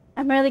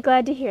 I'm really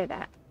glad to hear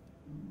that.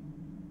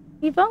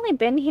 You've only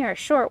been here a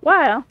short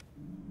while,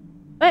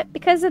 but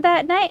because of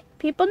that night,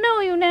 people know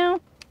you now.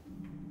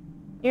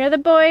 You're the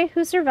boy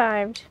who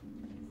survived.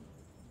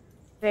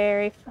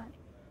 Very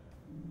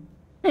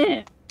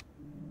funny.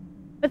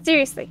 But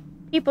seriously,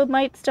 people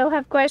might still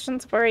have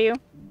questions for you.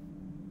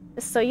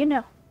 Just so you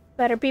know,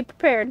 better be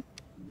prepared.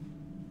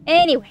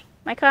 Anyway,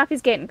 my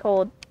coffee's getting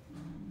cold.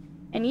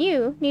 And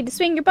you need to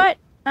swing your butt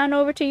on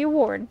over to your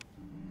ward.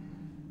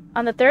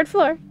 On the 3rd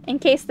floor, in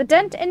case the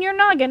dent in your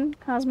noggin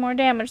caused more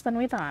damage than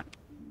we thought.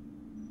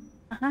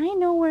 I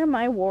know where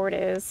my ward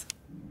is.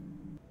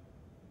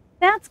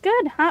 That's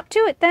good. Hop to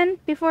it then,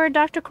 before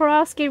Dr.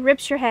 Kowalski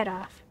rips your head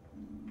off.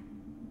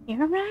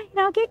 You're right,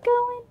 I'll get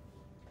going.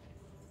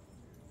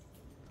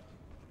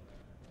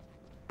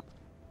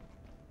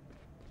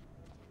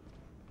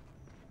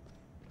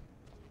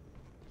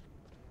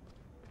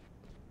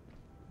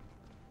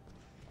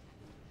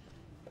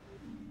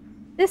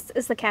 This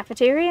is the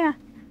cafeteria,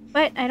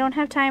 but I don't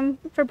have time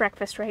for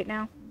breakfast right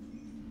now.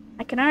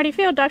 I can already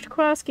feel Dr.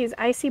 Kowalski's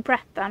icy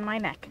breath on my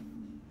neck.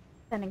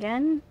 Then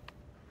again...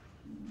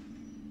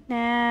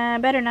 Nah,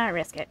 better not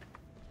risk it.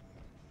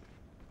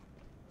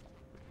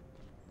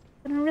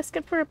 Gonna risk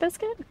it for a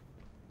biscuit?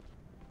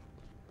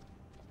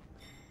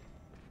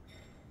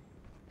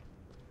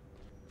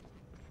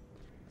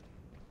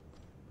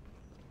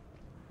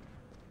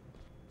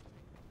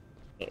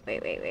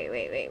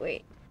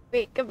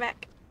 Wait, come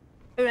back.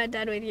 I'm not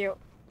done with you.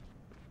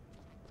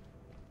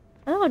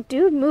 Oh,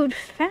 dude moved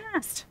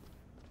fast.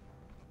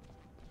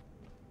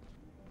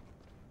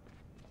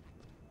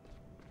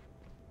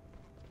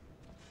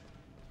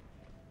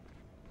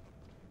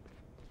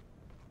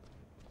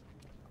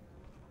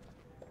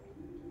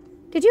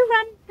 Did you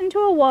run into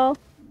a wall?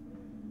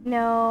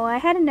 No, I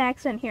had an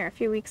accident here a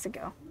few weeks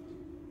ago.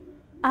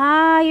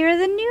 Ah, you're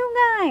the new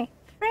guy.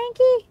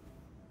 Frankie?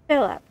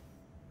 Philip.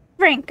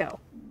 Franco.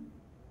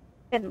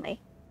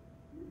 Finley.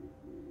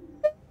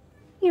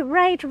 You're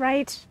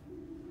right.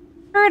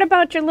 Heard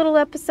about your little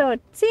episode.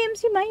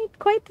 Seems you made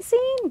quite the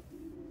scene.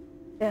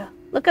 Yeah.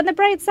 Look on the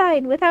bright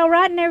side. With how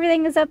rotten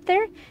everything is up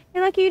there,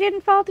 you're lucky you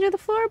didn't fall through the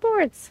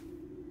floorboards.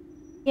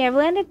 Yeah, I've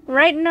landed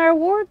right in our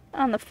ward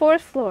on the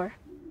 4th floor.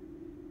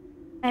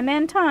 I'm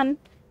Anton,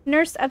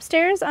 nurse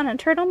upstairs on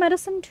internal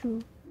medicine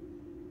 2.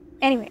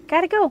 Anyway,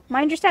 gotta go.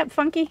 Mind your step,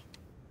 Funky.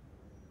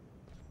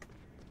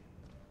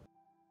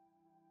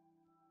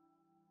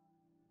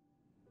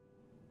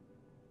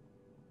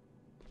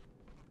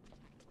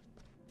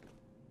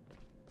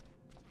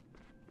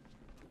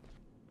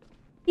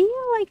 Feel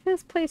like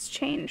this place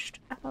changed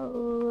a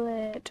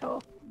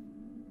little.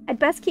 I'd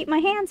best keep my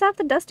hands off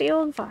the dusty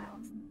old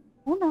files.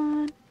 Hold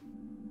on.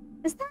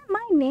 Is that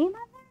my name on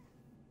there?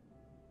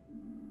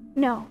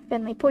 No,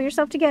 Finley, pull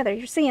yourself together.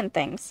 You're seeing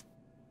things.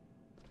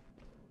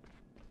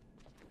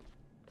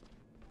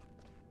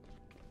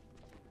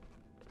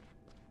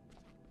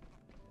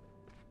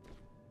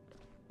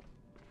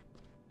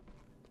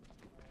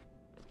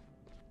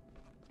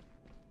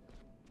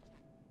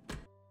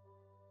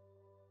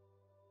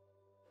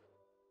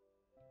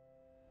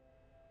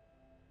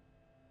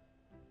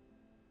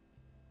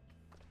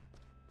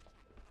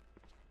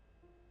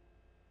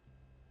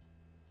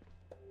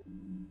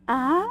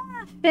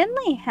 Ah,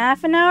 Finley,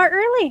 half an hour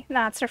early.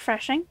 That's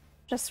refreshing.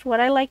 Just what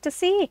I like to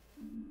see.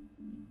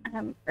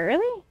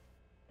 Early?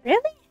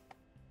 Really?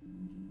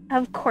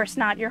 Of course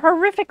not. You're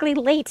horrifically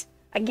late.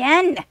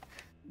 Again.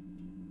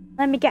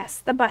 Let me guess.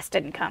 The bus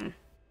didn't come.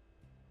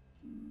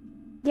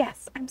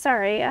 Yes, I'm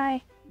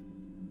sorry.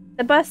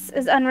 The bus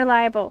is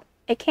unreliable.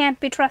 It can't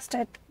be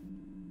trusted.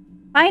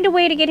 Find a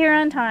way to get here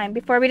on time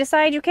before we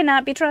decide you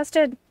cannot be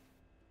trusted.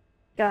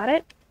 Got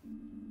it?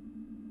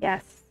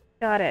 Yes,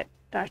 got it.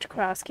 Dr.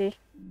 Kowalski.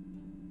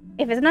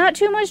 If it's not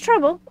too much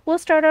trouble, we'll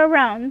start our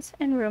rounds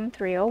in room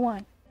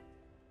 301.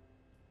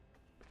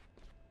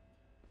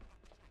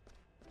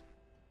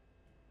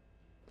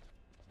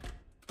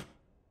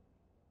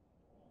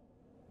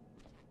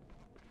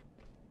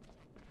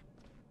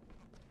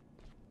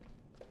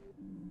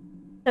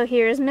 So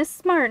here's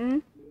Miss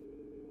Martin.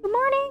 Good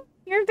morning.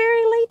 You're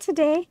very late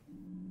today.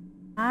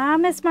 Ah,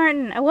 Miss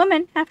Martin, a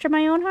woman after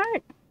my own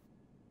heart.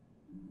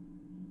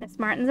 Miss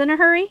Martin's in a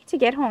hurry to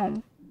get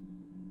home.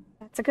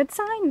 That's a good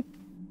sign.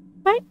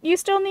 But you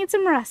still need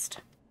some rest.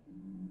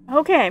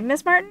 Okay,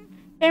 Miss Martin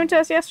came to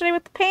us yesterday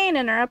with the pain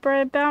in her upper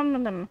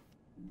abdomen.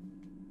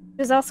 She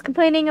was also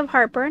complaining of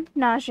heartburn,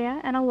 nausea,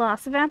 and a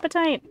loss of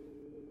appetite.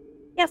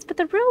 Yes, but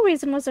the real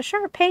reason was a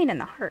sharp pain in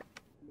the heart.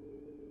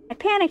 I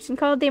panicked and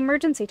called the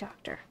emergency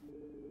doctor.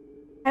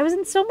 I was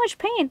in so much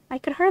pain, I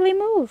could hardly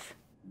move.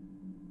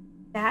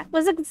 That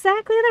was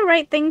exactly the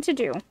right thing to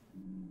do.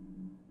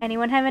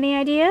 Anyone have any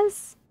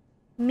ideas?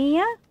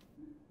 Mia?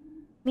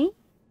 Me?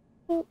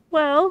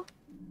 Well,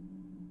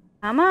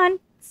 come on,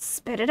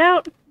 spit it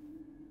out.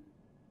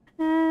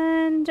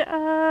 And,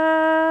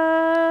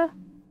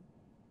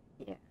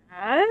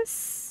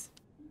 yes?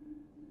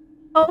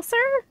 Ulcer?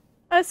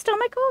 A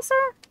stomach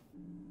ulcer?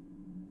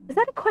 Is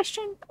that a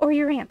question or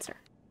your answer?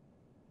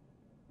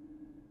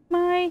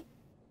 My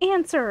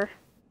answer.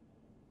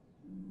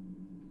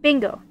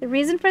 Bingo. The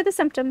reason for the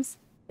symptoms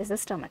is a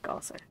stomach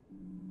ulcer.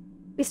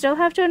 We still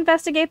have to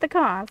investigate the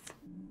cause.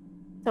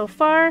 So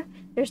far,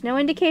 there's no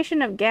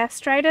indication of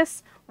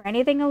gastritis or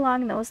anything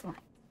along those lines.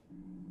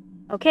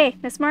 Okay,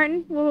 Miss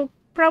Martin, we'll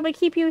probably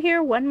keep you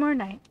here one more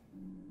night.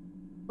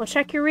 We'll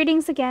check your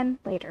readings again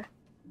later.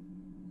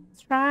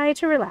 Try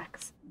to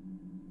relax.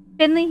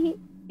 Finley,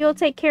 you'll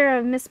take care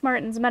of Miss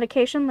Martin's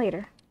medication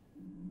later.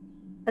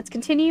 Let's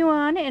continue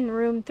on in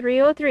room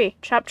 303.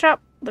 Chop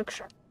chop, look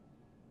sharp.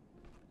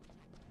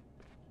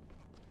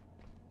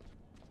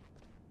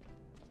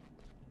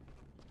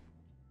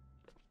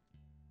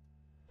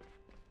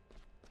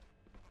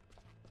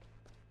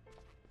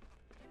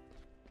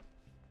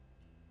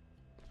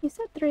 You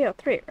said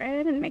 303, right?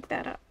 I didn't make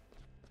that up.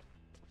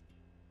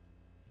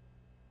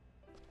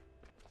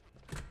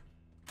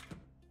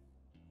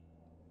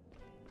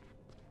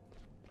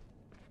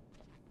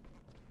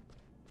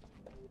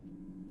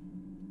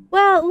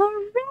 Well,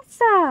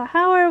 Larissa,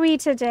 how are we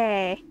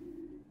today?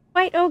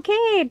 Quite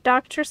okay,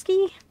 Dr.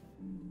 Ski.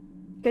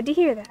 Good to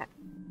hear that.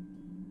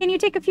 Can you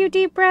take a few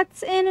deep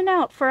breaths in and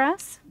out for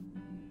us?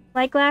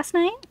 Like last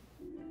night?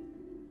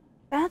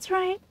 That's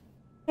right.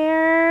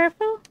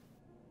 Careful.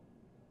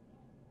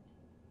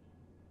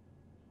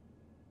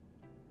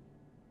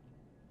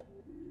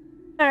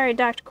 Sorry,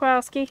 Dr.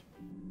 Kowalski.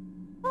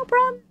 No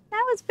problem.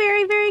 That was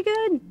very, very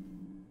good.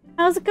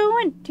 How's it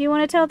going? Do you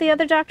want to tell the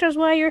other doctors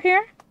why you're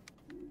here?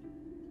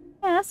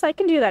 Yes, I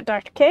can do that,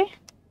 Dr. K.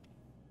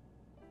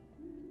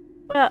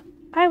 Well,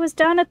 I was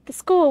down at the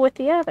school with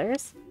the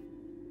others.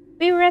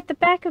 We were at the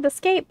back of the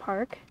skate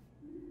park.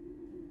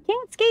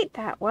 Can't skate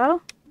that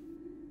well.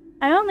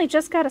 I only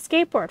just got a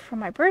skateboard for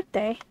my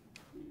birthday.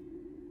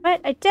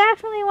 But I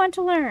definitely want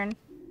to learn.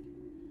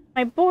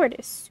 My board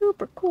is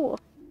super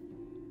cool.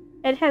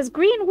 It has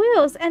green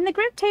wheels and the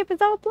grip tape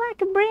is all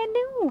black and brand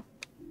new.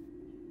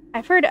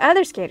 I've heard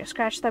other skaters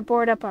scratch their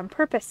board up on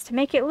purpose to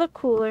make it look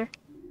cooler.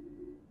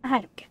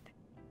 I don't get that.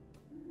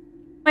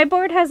 My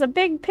board has a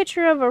big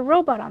picture of a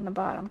robot on the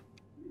bottom.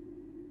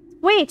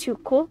 It's way too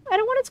cool. I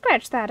don't want to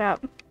scratch that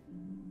up.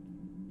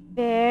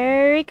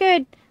 Very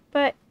good.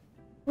 But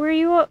were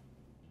you all...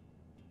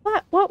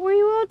 What were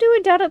you all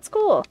doing down at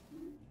school?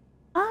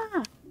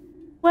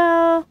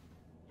 Well,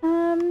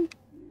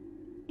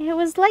 it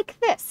was like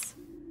this.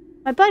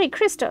 My buddy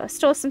Christo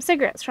stole some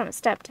cigarettes from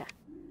his stepdad.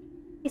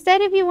 He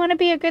said if you want to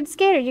be a good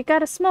skater, you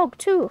gotta smoke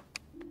too.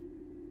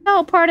 It's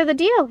all part of the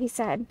deal, he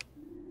said.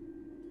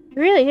 I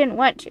really didn't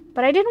want to,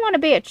 but I didn't want to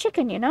be a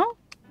chicken, you know?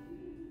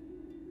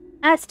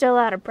 I was still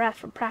out of breath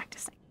from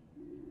practicing.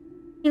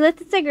 He lit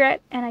the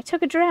cigarette, and I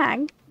took a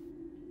drag.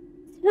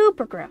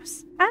 Super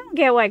gross. I don't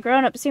get why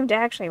grown-ups seem to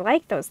actually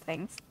like those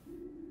things.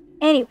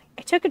 Anyway,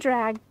 I took a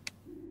drag,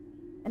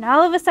 and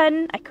all of a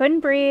sudden, I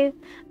couldn't breathe.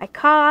 I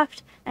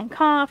coughed and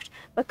coughed,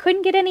 but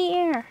couldn't get any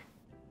air.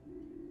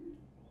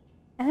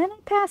 And then I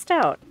passed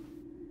out.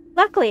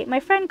 Luckily,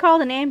 my friend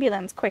called an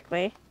ambulance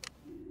quickly.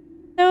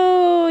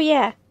 So,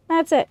 yeah,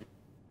 that's it.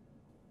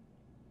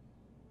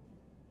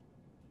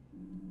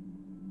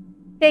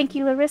 Thank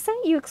you, Larissa.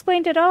 You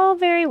explained it all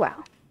very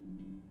well.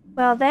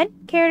 Well then,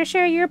 care to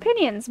share your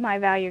opinions, my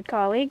valued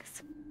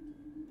colleagues?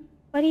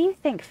 What do you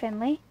think,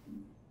 Finley?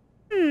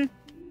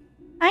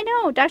 I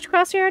know, Dr.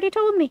 Crossy already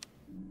told me.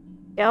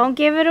 Don't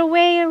give it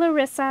away,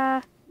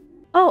 Larissa.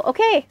 Oh,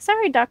 okay.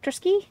 Sorry, Dr.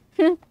 Ski.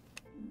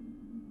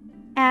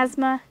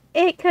 Asthma.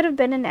 It could have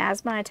been an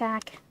asthma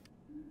attack.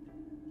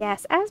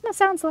 Yes, asthma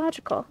sounds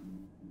logical.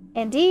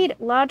 Indeed,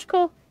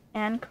 logical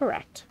and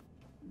correct.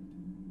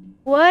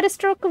 What a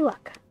stroke of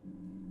luck.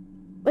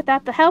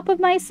 Without the help of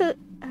my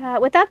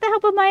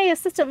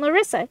assistant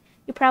Larissa,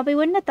 you probably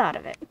wouldn't have thought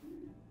of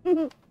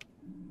it.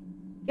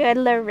 Good,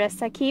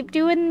 Larissa. Keep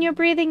doing your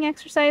breathing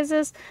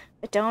exercises,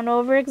 but don't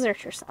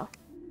overexert yourself.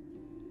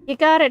 You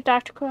got it,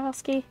 Dr.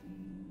 Kowalski.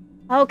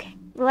 Okay,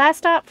 the last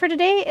stop for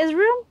today is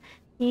room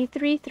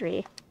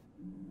E33.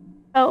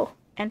 Oh,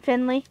 and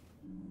Finley,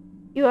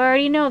 you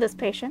already know this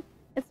patient.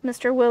 It's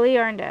Mr. Willie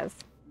Arndez.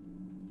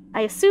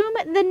 I assume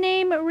the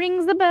name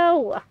rings a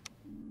bell.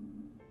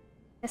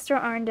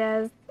 Mr.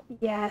 Arndez,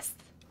 yes.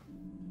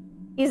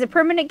 He's a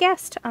permanent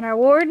guest on our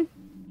ward.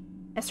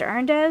 Mr.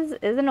 Arndez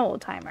is an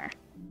old-timer.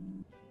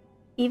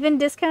 Even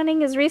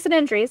discounting his recent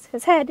injuries,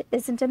 his head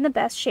isn't in the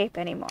best shape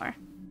anymore.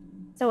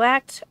 So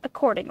act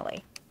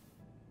accordingly.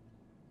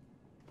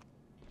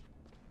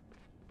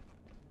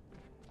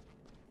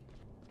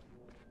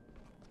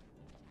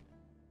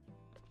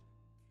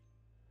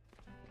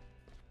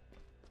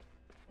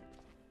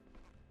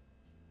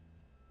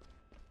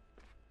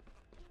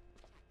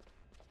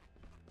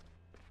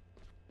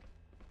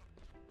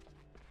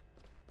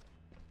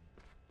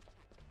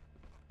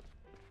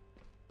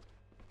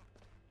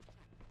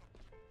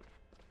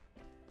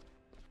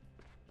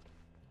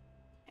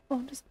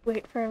 We'll just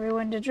wait for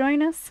everyone to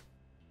join us.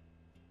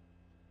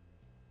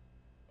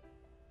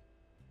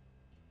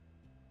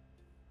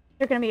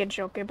 There's gonna be a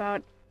joke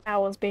about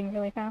owls being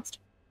really fast.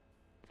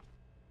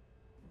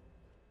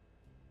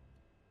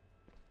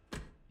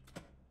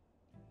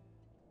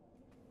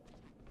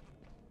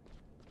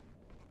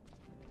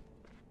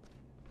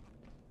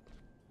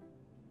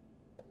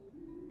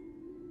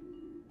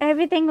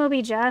 Everything will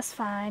be just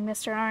fine,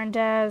 Mr.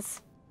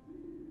 Arndez.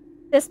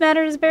 This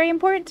matter is very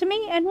important to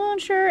me and will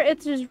ensure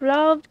it's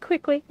resolved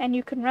quickly, and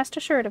you can rest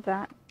assured of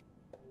that.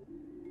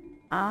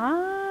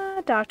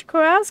 Ah, Dr.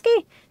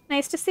 Kowalski.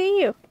 Nice to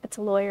see you. It's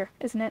a lawyer,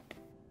 isn't it?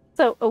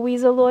 So, a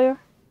weasel lawyer?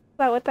 Is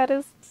that what that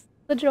is?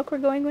 The joke we're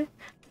going with?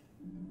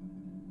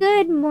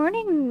 Good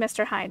morning,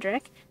 Mr.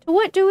 Heydrich. To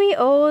what do we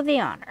owe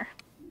the honor?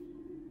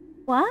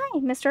 Why,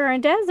 Mr.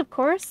 Arndez, of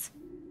course.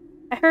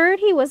 I heard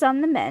he was on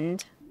the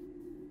mend.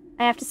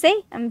 I have to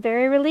say, I'm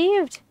very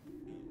relieved.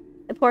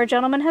 The poor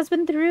gentleman has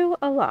been through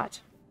a lot.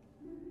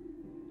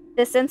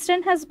 This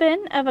incident has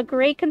been of a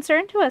great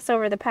concern to us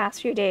over the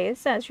past few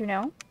days, as you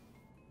know.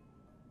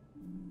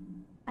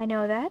 I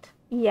know that,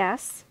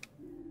 yes.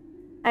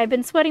 I've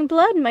been sweating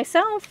blood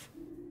myself.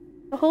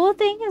 The whole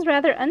thing is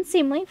rather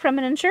unseemly from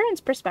an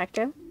insurance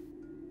perspective.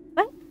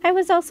 But I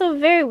was also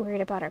very worried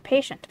about our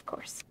patient, of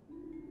course.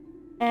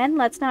 And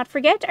let's not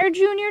forget our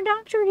junior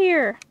doctor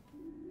here.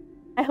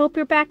 I hope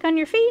you're back on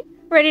your feet,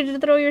 ready to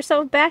throw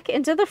yourself back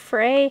into the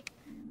fray.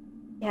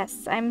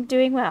 Yes, I'm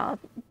doing well.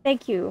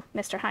 Thank you,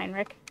 Mr.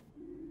 Heinrich.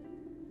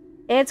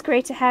 It's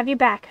great to have you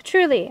back.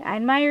 Truly, I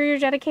admire your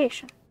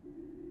dedication.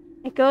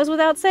 It goes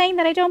without saying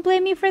that I don't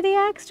blame you for the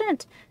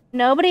accident.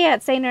 Nobody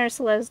at St.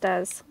 Ursula's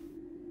does.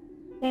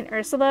 St.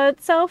 Ursula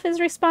itself is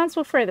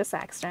responsible for this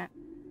accident.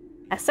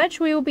 As such,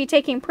 we will be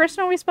taking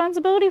personal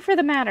responsibility for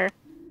the matter.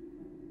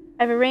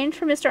 I've arranged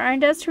for Mr.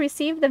 Arndez to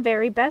receive the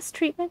very best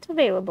treatment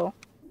available.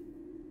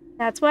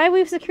 That's why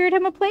we've secured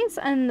him a place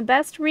in the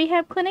best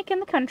rehab clinic in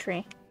the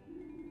country.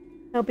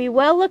 He'll be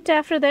well looked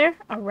after there,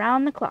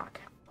 around the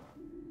clock.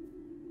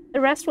 The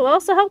rest will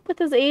also help with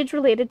his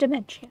age-related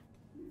dementia.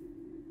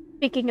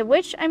 Speaking of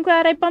which, I'm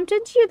glad I bumped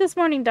into you this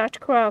morning, Dr.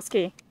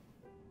 Kowalski.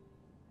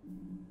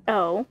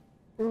 Oh,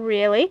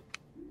 really?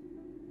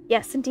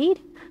 Yes,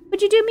 indeed.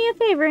 Would you do me a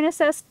favor and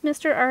assess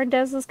Mr.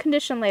 Arndez's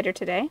condition later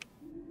today?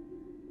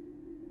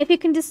 If you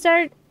can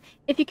discharge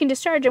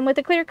him with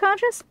a clear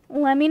conscience,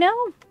 let me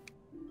know.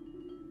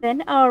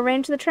 Then I'll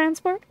arrange the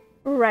transport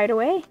right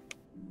away.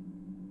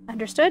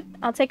 Understood.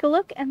 I'll take a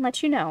look and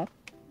let you know.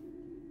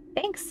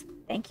 Thanks.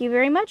 Thank you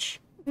very much.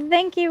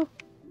 Thank you.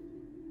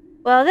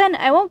 Well then,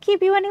 I won't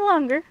keep you any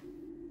longer.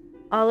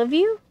 All of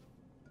you.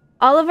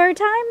 All of our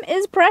time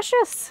is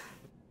precious.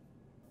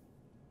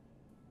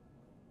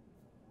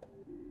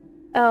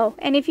 Oh,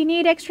 and if you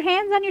need extra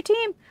hands on your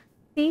team,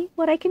 see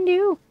what I can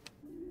do.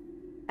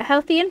 A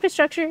healthy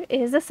infrastructure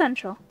is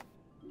essential.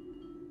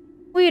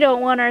 We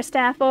don't want our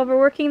staff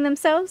overworking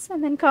themselves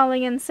and then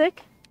calling in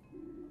sick.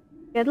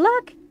 Good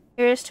luck.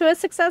 Here's to a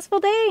successful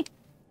day.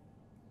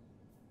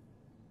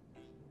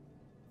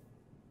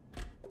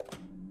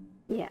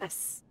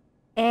 Yes.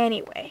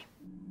 Anyway.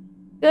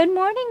 Good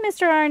morning,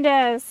 Mr.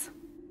 Arndez.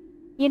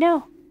 You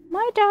know,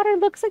 my daughter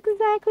looks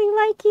exactly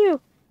like you.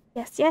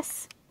 Yes,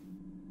 yes.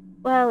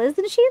 Well,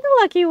 isn't she the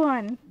lucky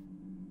one?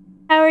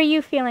 How are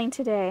you feeling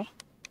today?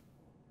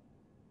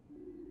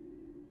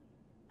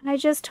 I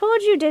just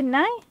told you, didn't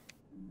I?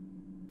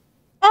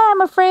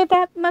 I'm afraid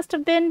that must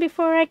have been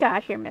before I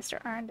got here,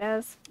 Mr.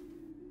 Arndez.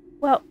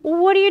 Well,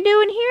 what are you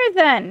doing here,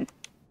 then?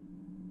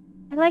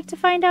 I'd like to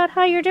find out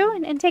how you're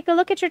doing and take a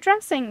look at your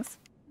dressings.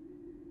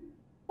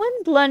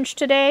 When's lunch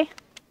today?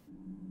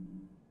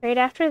 Right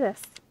after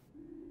this.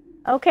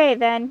 Okay,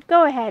 then.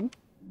 Go ahead.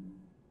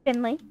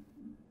 Finley?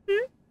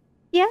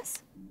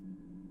 Yes?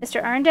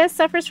 Mr. Arndez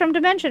suffers from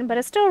dementia, but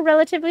is still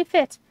relatively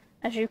fit,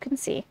 as you can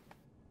see.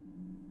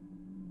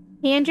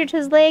 He injured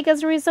his leg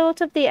as a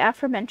result of the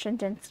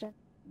aforementioned incident.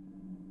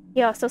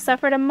 He also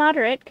suffered a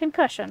moderate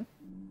concussion.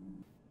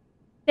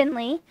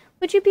 Finley,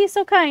 would you be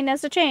so kind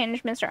as to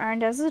change Mr.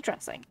 Arndez's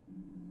dressing?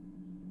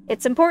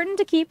 It's important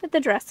to keep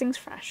the dressings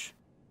fresh.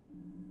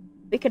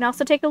 We can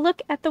also take a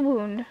look at the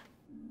wound.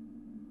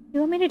 You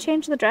want me to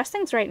change the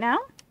dressings right now?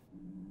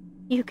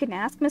 You can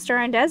ask Mr.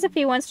 Arndez if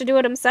he wants to do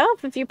it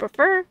himself, if you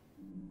prefer.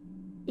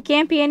 He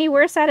can't be any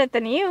worse at it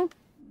than you.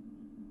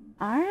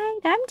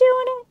 Alright, I'm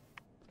doing it.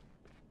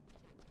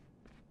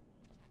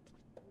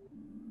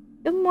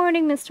 Good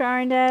morning, Mr.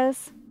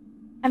 Arndez.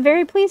 I'm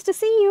very pleased to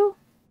see you.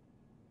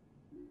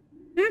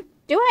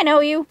 Do I know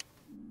you?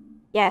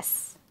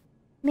 Yes.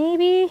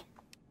 Maybe.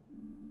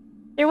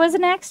 There was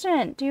an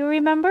accident, do you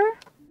remember?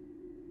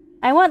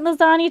 I want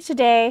lasagna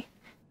today,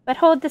 but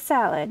hold the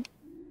salad.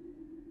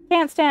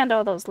 Can't stand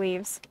all those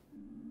leaves.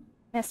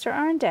 Mr.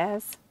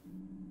 Arndez.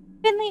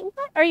 Finley,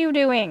 what are you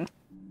doing?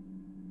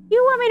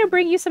 You want me to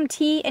bring you some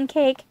tea and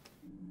cake?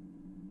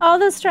 All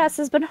the stress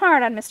has been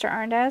hard on Mr.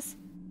 Arndez.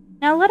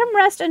 Now let him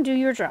rest and do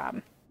your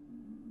job.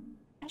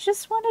 I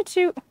just wanted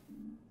to...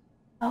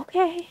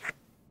 Okay.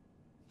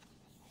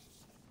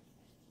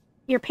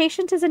 Your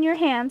patient is in your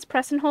hands.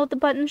 Press and hold the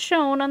buttons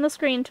shown on the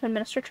screen to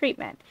administer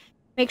treatment.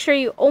 Make sure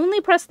you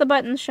only press the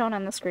buttons shown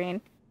on the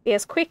screen. Be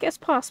as quick as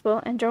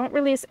possible and don't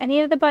release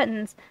any of the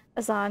buttons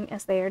as long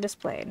as they are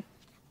displayed.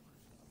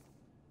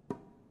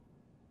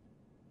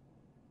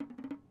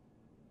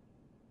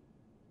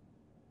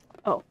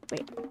 Oh,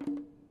 wait.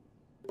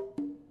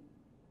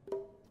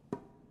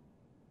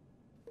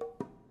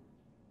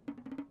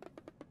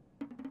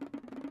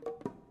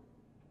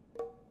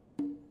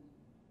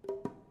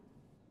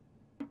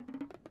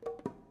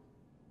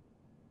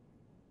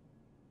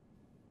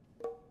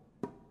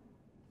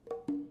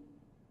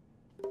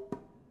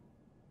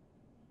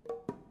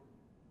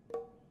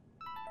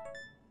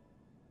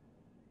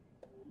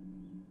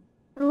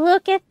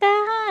 Look at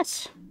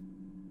that!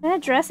 That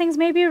dressings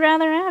may be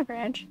rather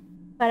average,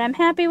 but I'm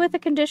happy with the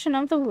condition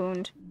of the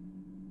wound.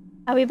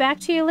 I'll be back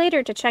to you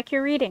later to check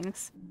your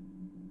readings.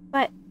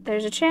 But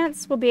there's a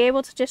chance we'll be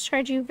able to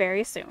discharge you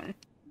very soon.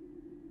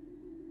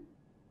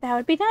 That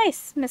would be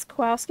nice, Miss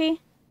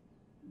Kowalski.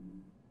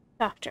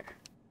 Doctor.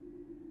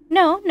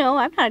 No,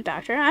 I'm not a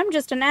doctor. I'm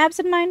just an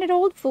absent-minded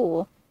old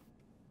fool.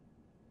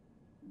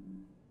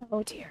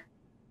 Oh, dear.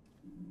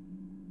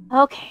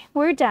 Okay,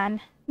 we're done.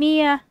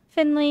 Mia,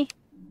 Finley,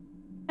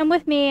 come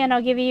with me and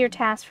I'll give you your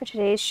task for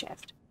today's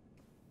shift.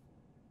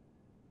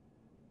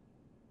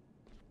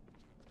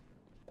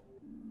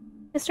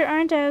 Mr.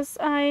 Arndez,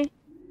 I...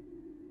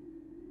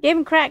 Give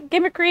him crack,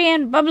 gimmickry,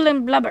 and bubble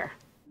and blubber.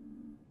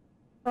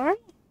 Sorry?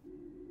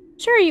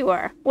 Sure you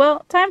are.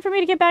 Well, time for me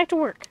to get back to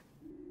work.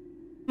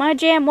 My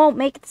jam won't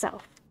make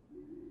itself.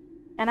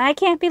 And I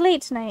can't be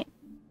late tonight.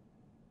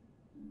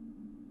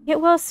 Get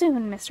well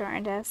soon, Mr.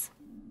 Arndez.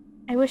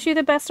 I wish you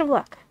the best of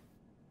luck.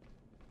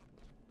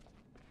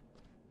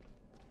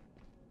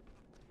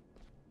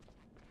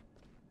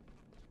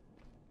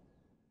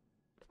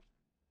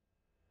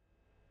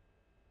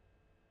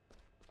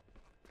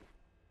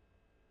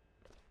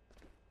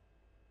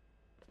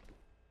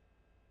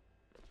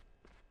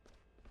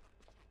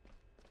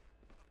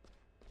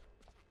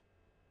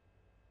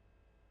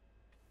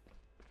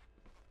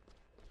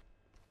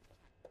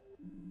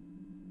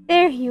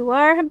 There you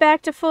are,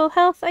 back to full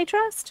health, I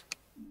trust?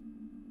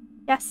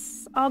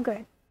 Yes, all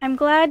good. I'm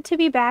glad to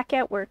be back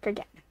at work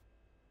again.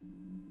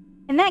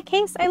 In that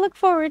case, I look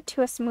forward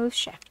to a smooth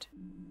shift.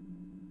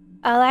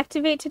 I'll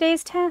activate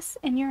today's tasks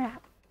in your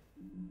app.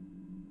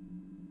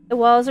 The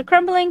walls are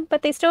crumbling,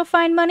 but they still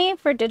find money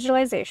for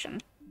digitalization.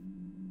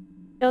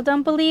 Still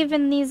don't believe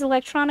in these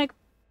electronic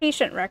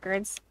patient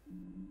records.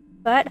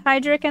 But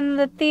Hydric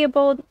and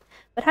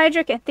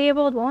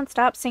Theobald won't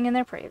stop singing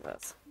their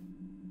praises.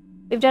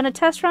 We've done a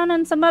test run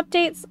on some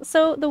updates,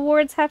 so the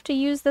wards have to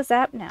use this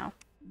app now.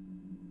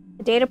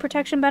 The data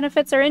protection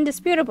benefits are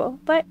indisputable,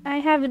 but I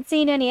haven't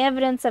seen any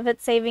evidence of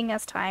it saving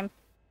us time.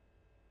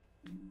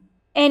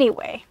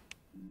 Anyway,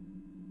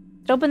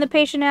 open the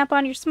patient app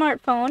on your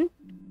smartphone.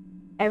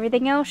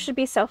 Everything else should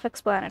be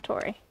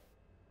self-explanatory.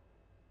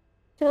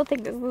 Still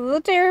think this is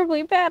a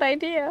terribly bad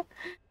idea.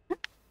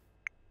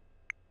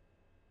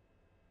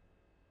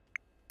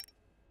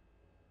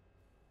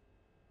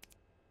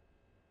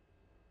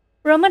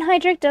 Roman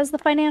Hydric does the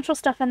financial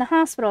stuff in the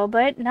hospital,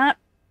 but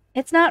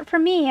it's not for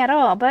me at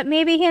all, but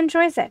maybe he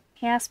enjoys it.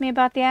 He asked me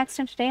about the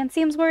accident today and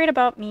seems worried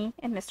about me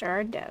and Mr.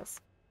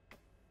 Arndez.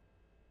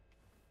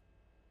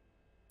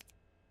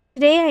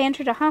 Today I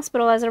entered a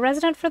hospital as a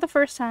resident for the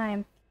first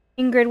time.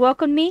 Ingrid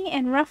welcomed me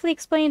and roughly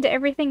explained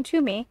everything to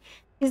me.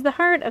 She's the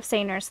heart of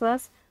St.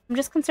 Ursula's. I'm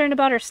just concerned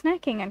about her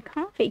snacking and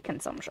coffee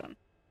consumption.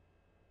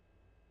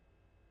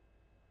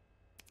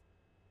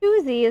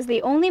 Susie is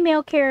the only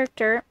male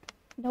character...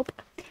 Nope.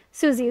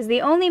 Susie is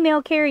the only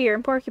male carrier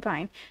in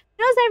Porcupine.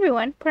 She knows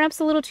everyone, perhaps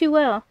a little too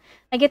well.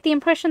 I get the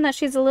impression that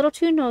she's a little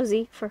too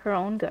nosy for her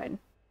own good.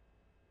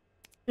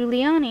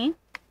 Giuliani.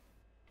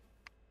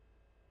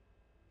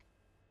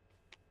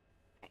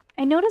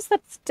 I noticed that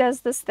it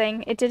does this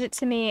thing. It did it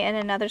to me in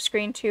another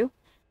screen too.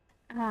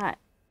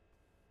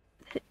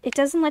 It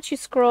doesn't let you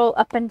scroll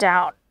up and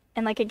down.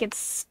 And like it gets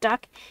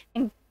stuck.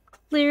 And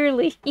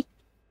clearly...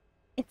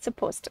 it's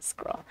supposed to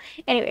scroll.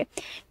 Anyway,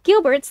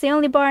 Gilbert's the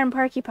only bar in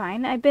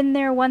Porcupine. I've been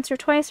there once or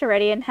twice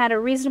already and had a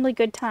reasonably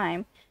good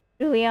time.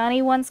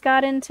 Giuliani once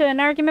got into an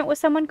argument with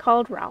someone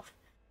called Ralph.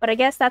 But I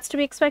guess that's to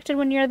be expected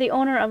when you're the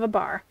owner of a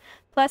bar.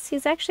 Plus,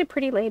 he's actually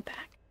pretty laid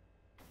back.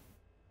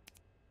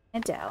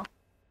 Adele.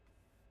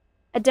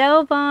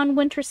 Adele von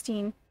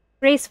Winterstein.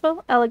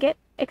 Graceful, elegant,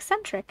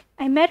 eccentric.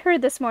 I met her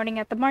this morning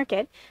at the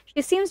market.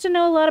 She seems to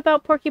know a lot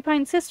about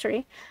Porcupine's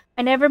history.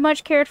 I never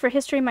much cared for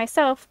history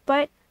myself,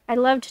 but I'd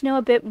love to know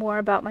a bit more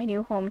about my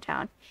new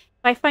hometown.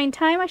 If I find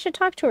time, I should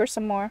talk to her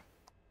some more.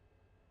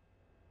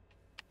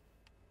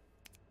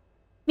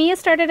 Mia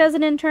started as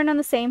an intern on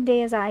the same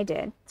day as I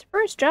did. It's her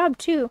first job,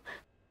 too.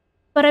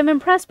 But I'm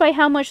impressed by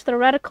how much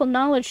theoretical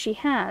knowledge she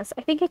has.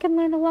 I think I can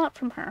learn a lot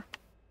from her.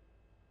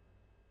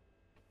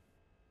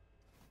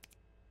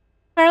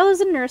 Carl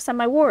is a nurse on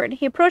my ward.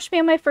 He approached me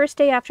on my first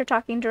day after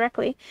talking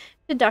directly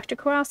to Dr.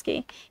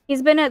 Kowalski.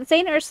 He's been at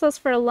St. Ursula's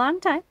for a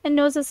long time and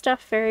knows his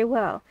stuff very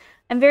well.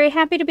 I'm very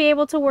happy to be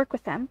able to work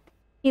with him.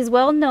 He's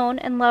well known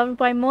and loved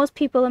by most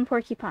people in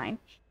Porcupine.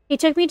 He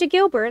took me to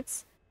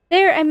Gilbert's.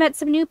 There I met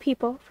some new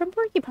people from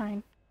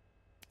Porcupine.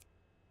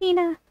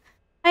 Pina.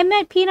 I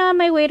met Pina on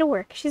my way to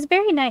work. She's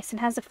very nice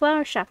and has a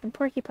flower shop in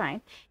Porcupine.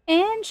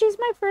 And she's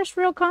my first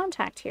real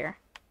contact here.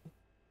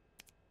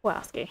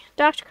 Kowalski.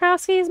 Dr.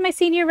 Kowalski is my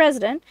senior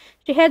resident.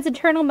 She heads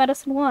Internal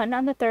Medicine 1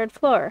 on the 3rd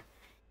floor.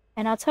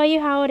 And I'll tell you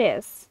how it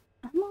is.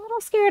 I'm a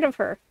little scared of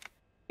her.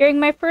 During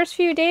my first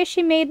few days,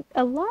 she made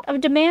a lot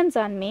of demands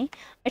on me.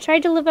 I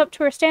tried to live up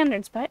to her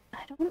standards, but I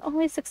don't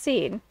always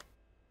succeed.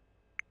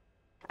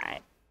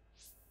 Alright.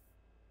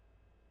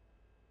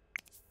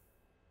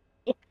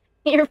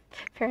 You're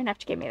fair enough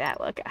to give me that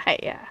look.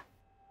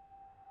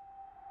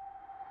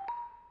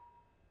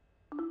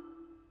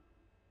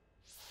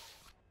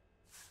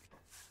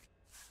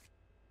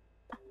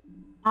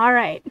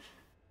 Alright.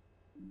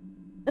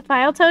 The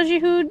file tells you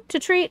who to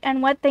treat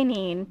and what they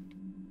need.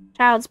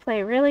 Child's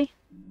play, really?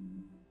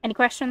 Any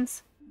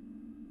questions?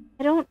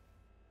 I don't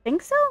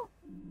think so.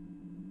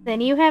 Then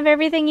you have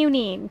everything you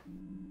need.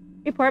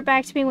 Report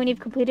back to me when you've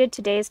completed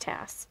today's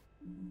tasks.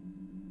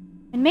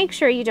 And make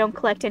sure you don't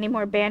collect any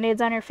more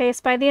band-aids on your face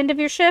by the end of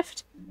your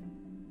shift.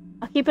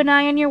 I'll keep an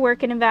eye on your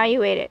work and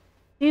evaluate it.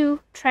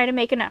 Do try to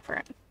make an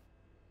effort.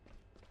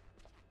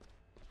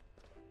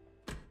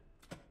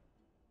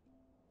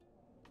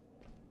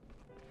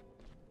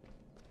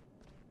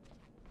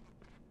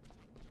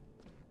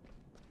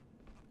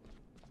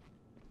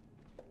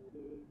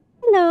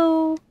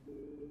 Hello.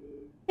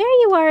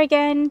 There you are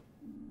again.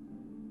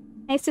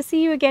 Nice to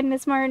see you again,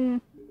 Miss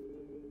Martin.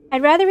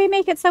 I'd rather we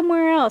make it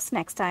somewhere else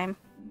next time.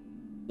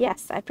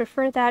 Yes, I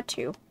prefer that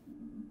too.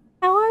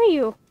 How are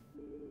you?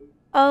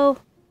 Oh,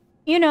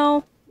 you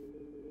know,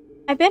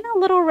 I've been a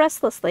little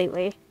restless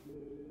lately.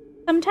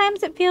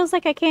 Sometimes it feels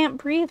like I can't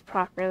breathe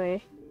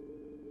properly.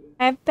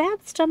 I have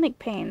bad stomach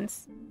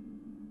pains.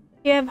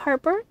 Do you have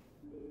heartburn?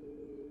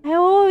 I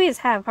always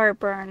have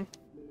heartburn.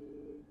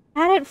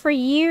 Had it for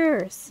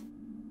years.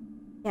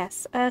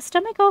 Yes, a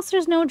stomach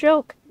ulcer's no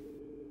joke.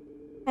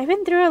 I've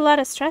been through a lot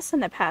of stress in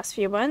the past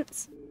few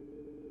months.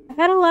 I've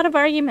had a lot of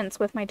arguments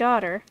with my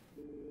daughter.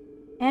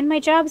 And my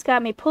job's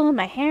got me pulling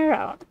my hair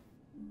out.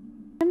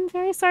 I'm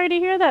very sorry to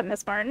hear that,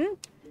 Miss Martin.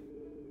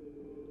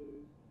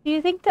 Do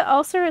you think the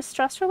ulcer is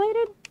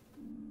stress-related?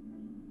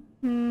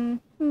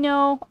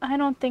 No, I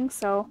don't think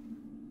so.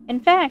 In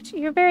fact,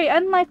 you're very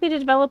unlikely to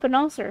develop an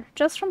ulcer,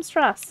 just from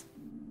stress.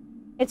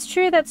 It's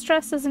true that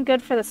stress isn't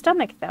good for the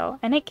stomach, though,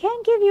 and it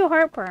can give you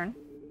heartburn.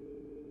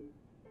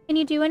 Can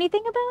you do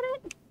anything about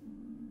it?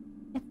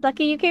 It's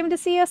lucky you came to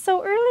see us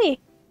so early.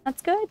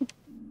 That's good.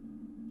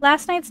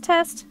 Last night's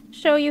tests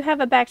show you have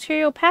a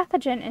bacterial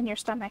pathogen in your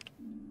stomach.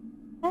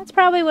 That's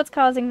probably what's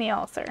causing the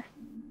ulcer.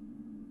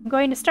 I'm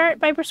going to start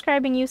by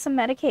prescribing you some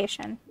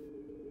medication.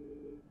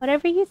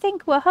 Whatever you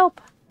think will help.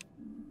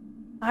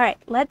 Alright,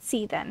 let's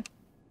see then.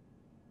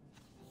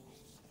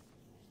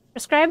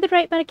 Prescribe the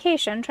right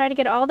medication. Try to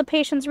get all the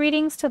patient's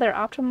readings to their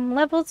optimum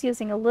levels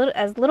using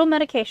as little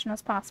medication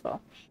as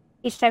possible.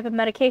 Each type of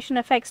medication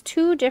affects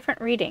 2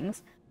 different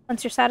readings.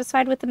 Once you're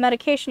satisfied with the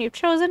medication you've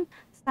chosen,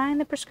 sign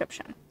the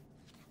prescription.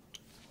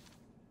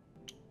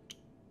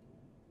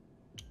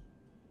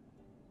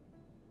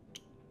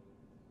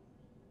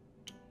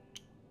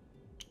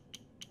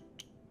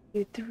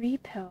 Do 3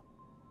 pills.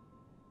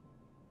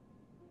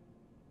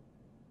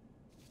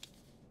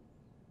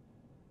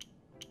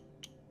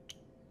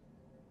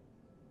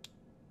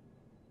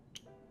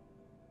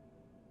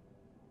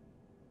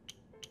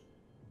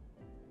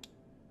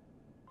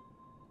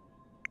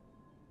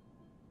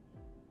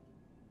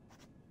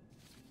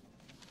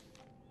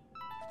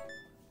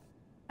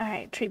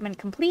 Alright, treatment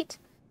complete.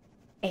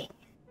 A.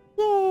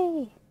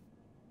 Yay!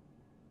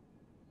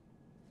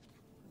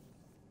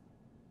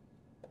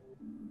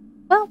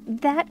 Well,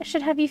 that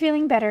should have you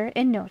feeling better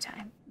in no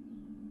time.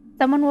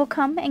 Someone will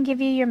come and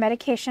give you your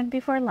medication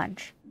before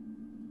lunch.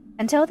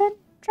 Until then,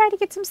 try to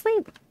get some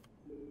sleep.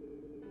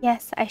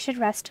 Yes, I should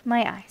rest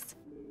my eyes.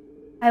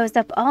 I was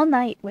up all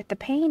night with the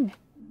pain.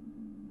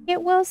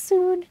 Get well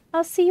soon.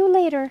 I'll see you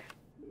later.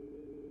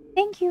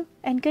 Thank you,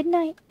 and good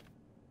night.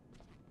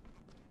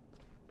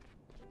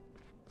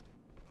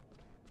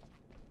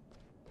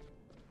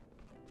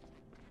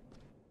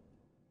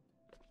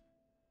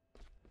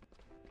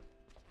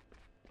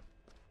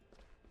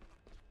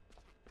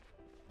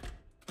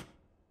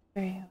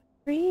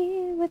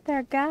 Free with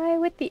our guy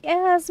with the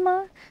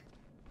asthma.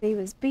 He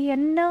was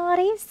being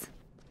naughties.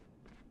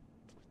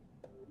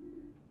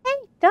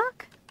 Hey,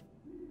 Doc.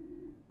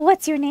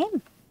 What's your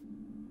name?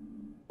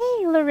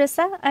 Hey,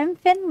 Larissa, I'm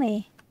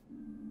Finley.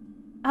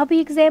 I'll be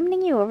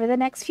examining you over the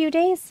next few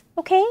days,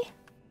 okay?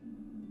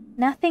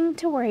 Nothing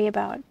to worry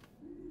about.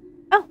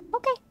 Oh,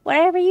 okay,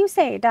 whatever you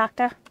say,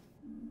 Doctor.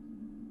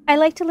 I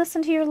like to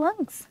listen to your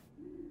lungs.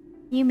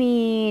 You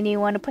mean you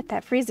want to put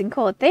that freezing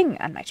cold thing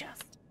on my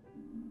chest?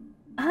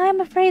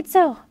 I'm afraid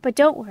so, but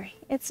don't worry,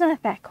 it's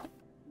not that cold.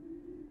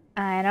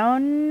 I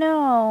don't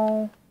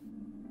know.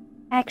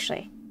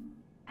 Actually,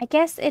 I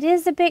guess it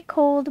is a bit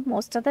cold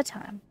most of the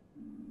time.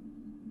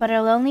 But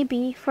it'll only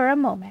be for a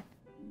moment.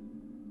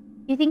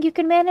 You think you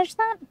can manage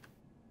that?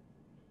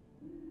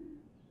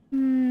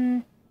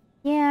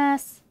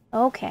 Yes.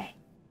 Okay.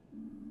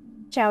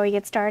 Shall we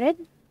get started?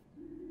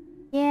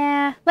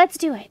 Yeah, let's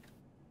do it.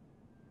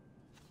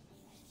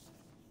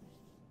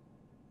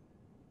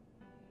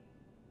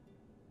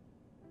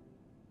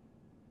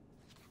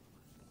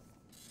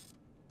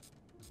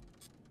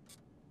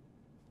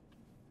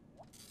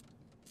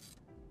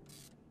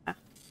 Oh.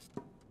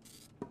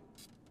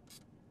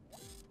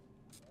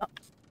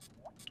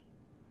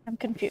 I'm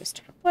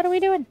confused. What are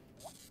we doing?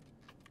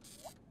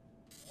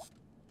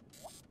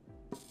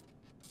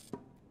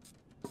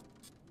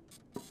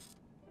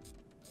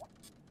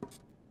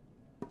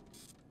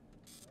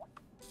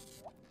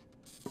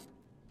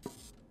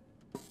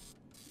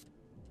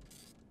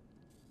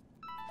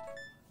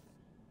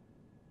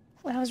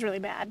 Well, that was really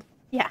bad.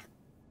 Yeah.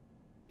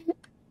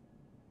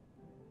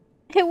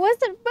 It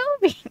wasn't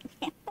moving.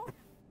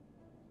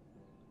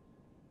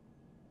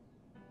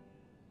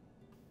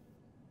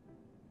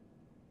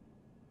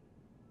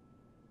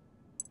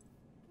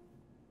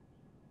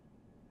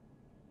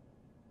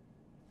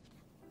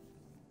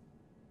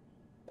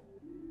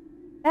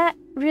 That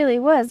really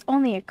was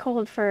only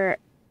cold for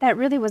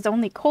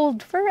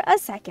a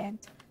second.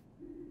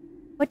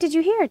 What did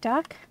you hear,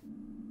 Doc?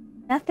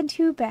 Nothing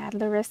too bad,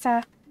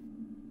 Larissa.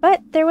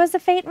 But there was a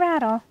faint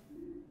rattle.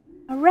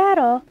 A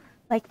rattle?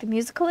 Like the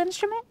musical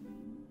instrument?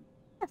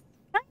 Yes,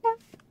 kind of.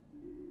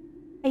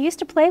 I used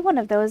to play one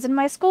of those in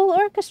my school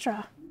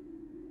orchestra.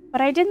 But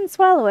I didn't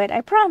swallow it,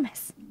 I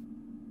promise.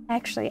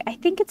 Actually, I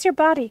think it's your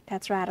body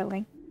that's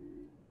rattling.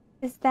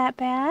 Is that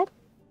bad?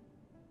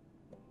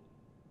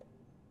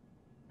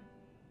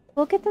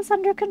 We'll get this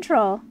under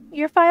control.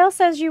 Your file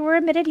says you were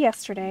admitted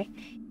yesterday.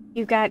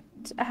 You got,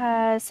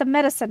 some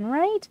medicine,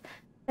 right?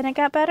 Then it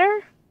got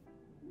better?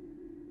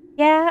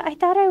 Yeah, I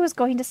thought I was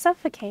going to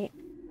suffocate.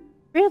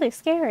 Really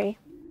scary.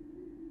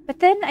 But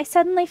then I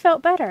suddenly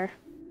felt better.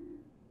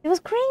 It was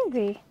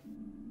crazy.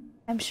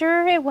 I'm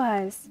sure it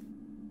was.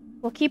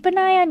 We'll keep an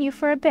eye on you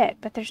for a bit,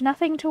 but there's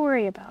nothing to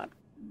worry about.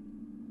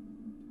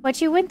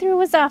 What you went through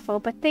was awful,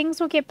 but things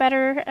will get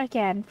better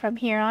again from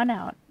here on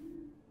out.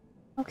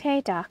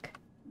 Okay, Doc.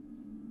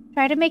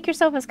 Try to make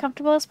yourself as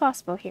comfortable as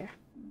possible here.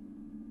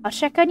 I'll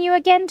check on you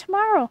again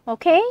tomorrow,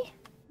 okay?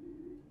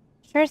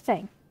 Sure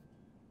thing.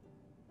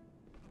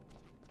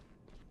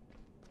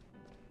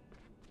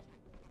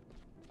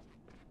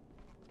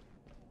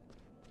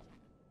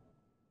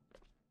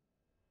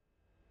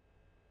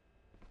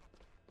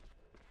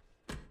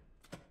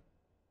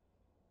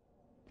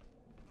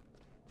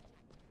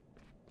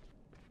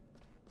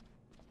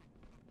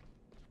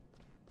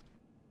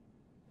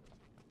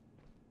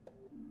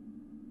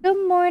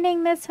 Good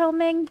morning, Miss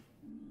Helming.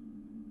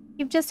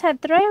 You've just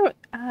had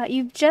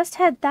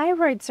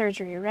thyroid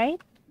surgery, right?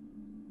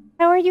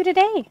 How are you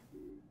today?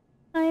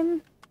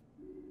 I'm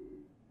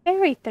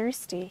very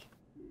thirsty.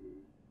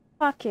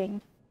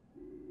 Talking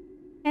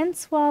and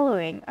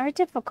swallowing are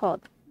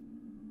difficult.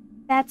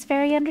 That's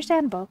very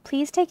understandable.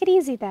 Please take it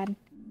easy then.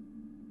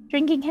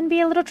 Drinking can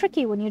be a little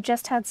tricky when you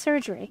just had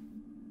surgery.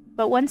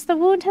 But once the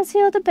wound has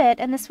healed a bit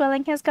and the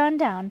swelling has gone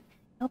down,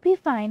 you'll be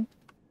fine.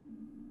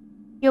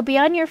 You'll be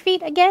on your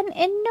feet again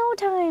in no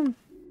time.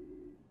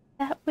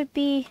 That would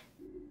be...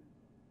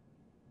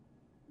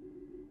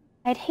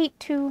 I'd hate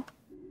to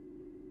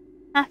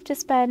have to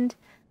spend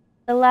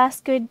the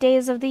last good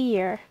days of the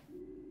year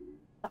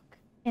stuck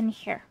in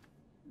here.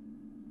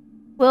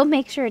 We'll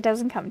make sure it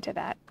doesn't come to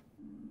that.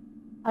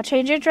 I'll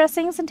change your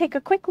dressings and take a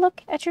quick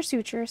look at your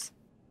sutures.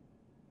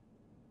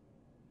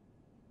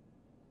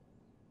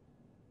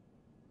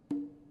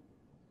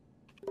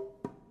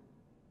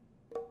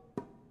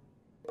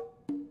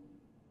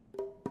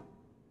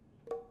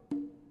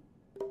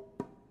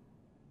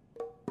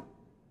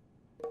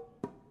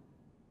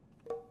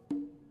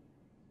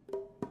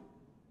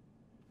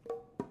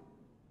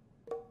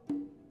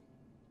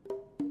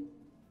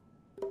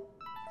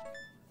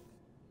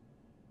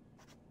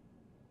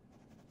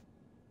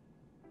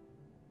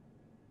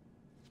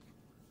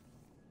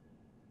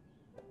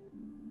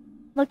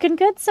 Looking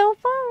good so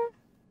far.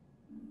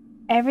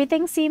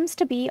 Everything seems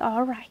to be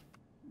all right.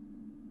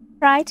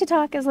 Try to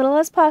talk as little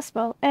as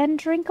possible and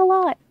drink a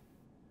lot.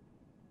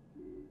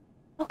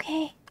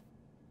 Okay.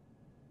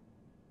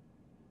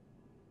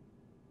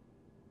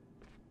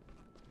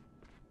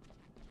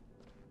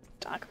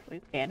 Doc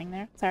really standing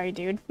there. Sorry,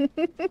 dude.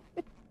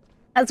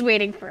 I was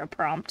waiting for a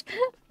prompt.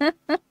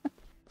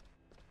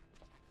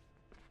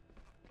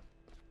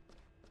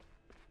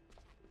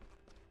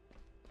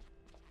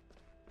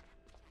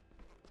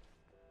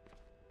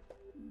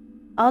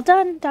 All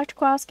done, Dr.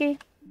 Kowalski.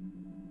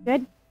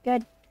 Good,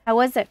 good. How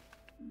was it?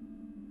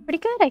 Pretty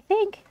good, I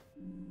think.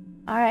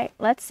 Alright,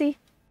 let's see.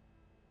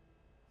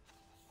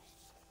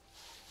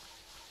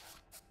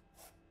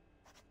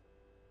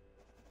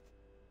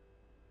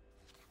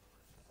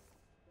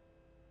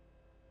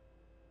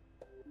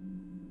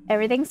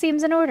 Everything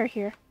seems in order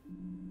here.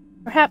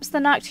 Perhaps the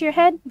knock to your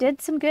head did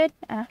some good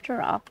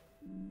after all.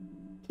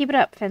 Keep it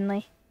up,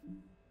 Finley.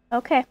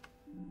 Okay.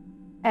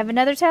 I have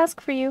another task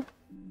for you.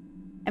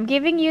 I'm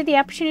giving you the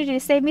opportunity to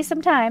save me some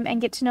time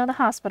and get to know the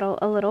hospital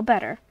a little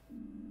better.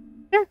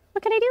 Sure,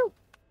 what can I do?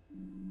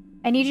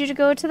 I need you to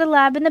go to the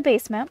lab in the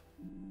basement.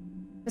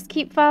 Just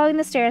keep following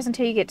the stairs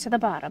until you get to the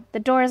bottom. The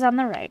door is on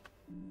the right.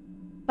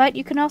 But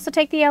you can also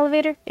take the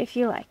elevator if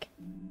you like.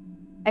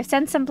 I've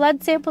sent some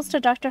blood samples to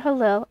Dr.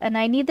 Halil, and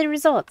I need the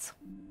results.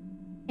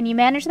 Can you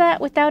manage that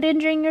without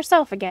injuring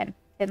yourself again,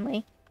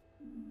 Finley?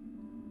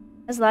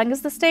 As long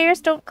as the stairs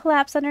don't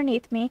collapse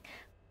underneath me,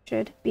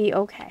 should be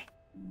okay.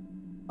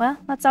 Well,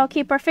 let's all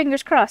keep our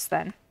fingers crossed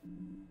then.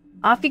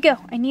 Off you go.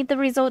 I need the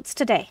results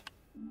today.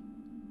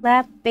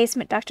 Lab,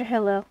 basement, Dr.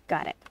 Halil.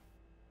 Got it.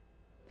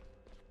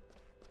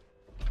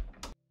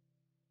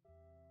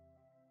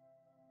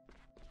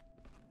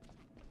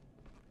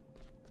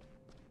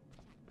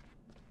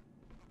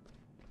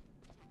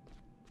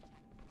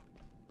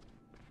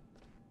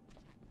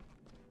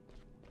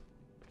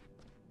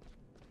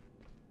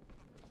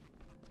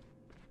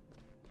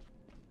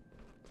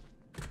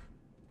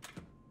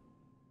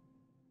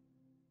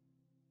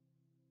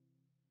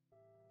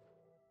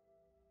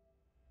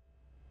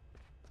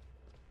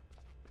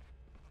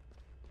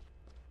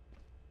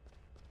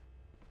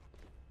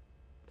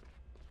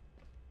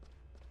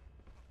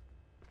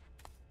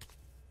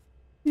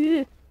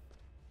 Ugh.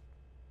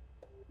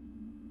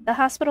 The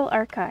hospital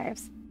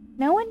archives.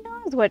 No one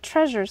knows what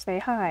treasures they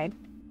hide.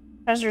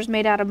 Treasures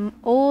made out of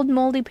old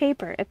moldy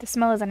paper, if the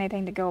smell is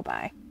anything to go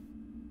by.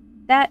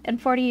 That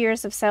and 40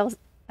 years of stale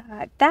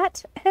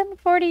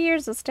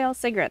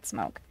cigarette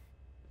smoke.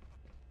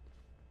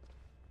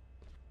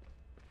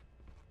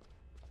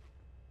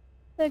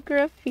 The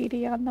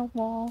graffiti on the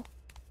wall.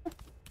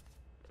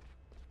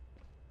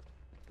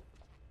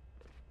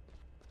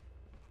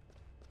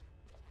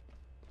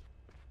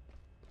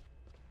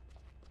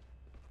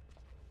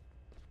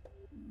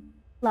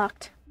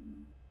 Locked.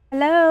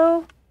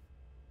 Hello?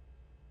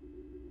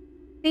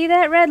 See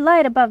that red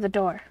light above the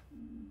door?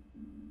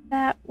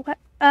 What?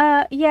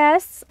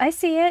 Yes, I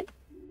see it.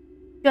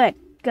 Good,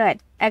 good,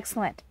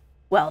 excellent.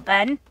 Well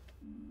then.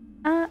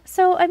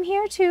 So I'm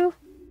here to...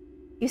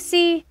 You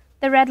see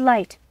the red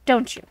light,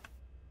 don't you?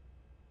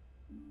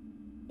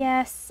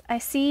 Yes, I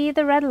see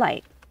the red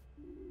light.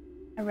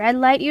 A red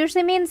light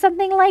usually means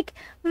something like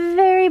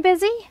very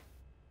busy,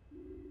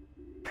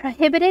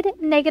 prohibited,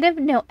 negative,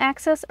 no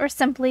access, or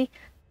simply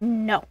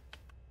no.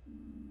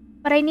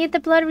 But I need the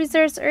blood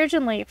reserves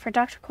urgently for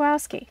Dr.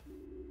 Kowalski.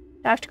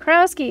 Dr.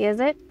 Kowalski, is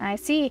it? I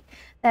see.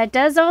 That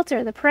does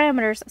alter the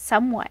parameters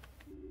somewhat.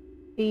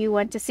 Do you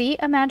want to see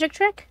a magic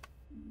trick?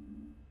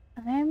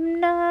 I'm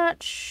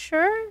not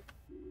sure.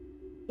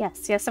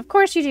 Yes, of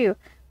course you do.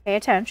 Pay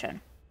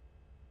attention.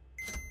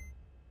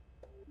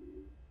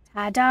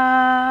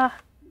 Ta-da!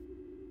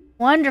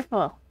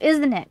 Wonderful,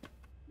 isn't it?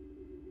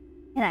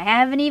 And I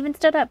haven't even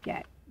stood up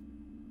yet.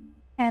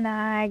 Can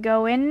I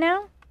go in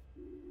now?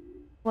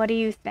 What do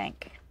you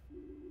think?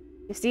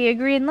 You see a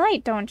green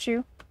light, don't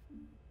you?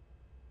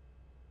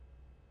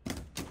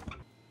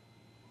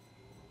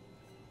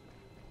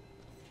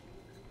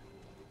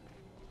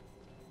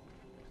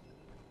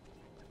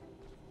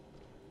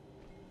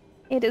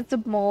 It is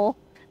a mole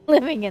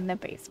living in the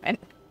basement.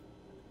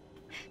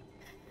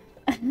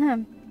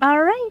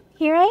 Alright,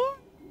 here I am.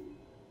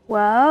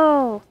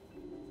 Whoa.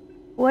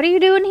 What are you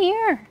doing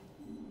here?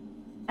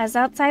 I was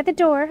outside the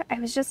door. I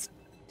was just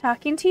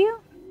talking to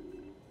you.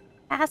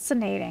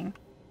 Fascinating.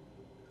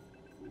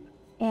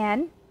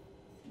 And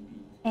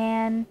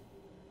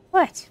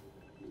what?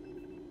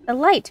 The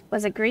light,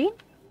 was it green?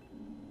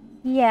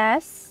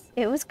 Yes,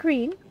 it was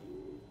green.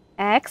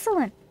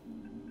 Excellent.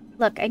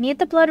 Look, I need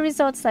the blood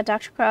results that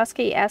Dr.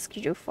 Kowalski asked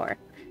you for.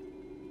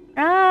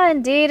 Ah,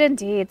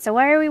 indeed. So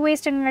why are we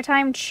wasting our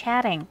time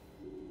chatting?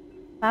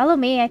 Follow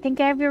me. I think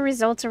I have your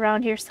results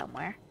around here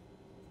somewhere.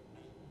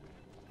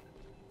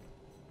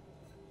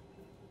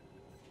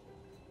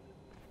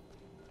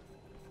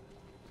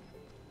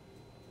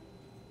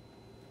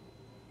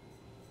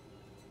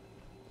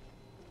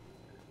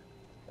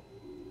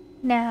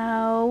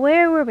 Now,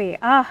 where were we?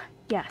 Ah,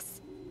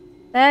 yes.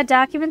 The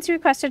documents you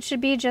requested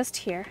should be just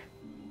here.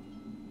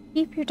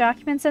 Keep your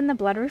documents in the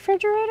blood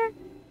refrigerator?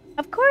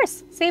 Of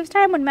course! Saves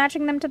time when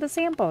matching them to the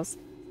samples.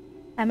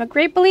 I'm a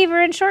great believer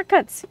in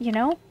shortcuts, you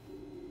know?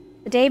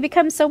 The day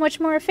becomes so much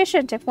more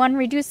efficient if one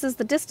reduces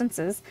the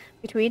distances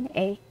between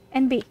A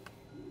and B.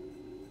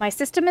 My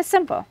system is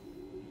simple.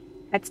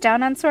 Cuts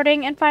down on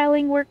sorting and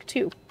filing work,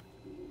 too.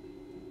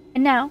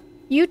 And now,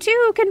 you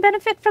too can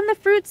benefit from the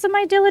fruits of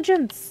my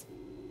diligence.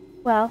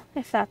 Well,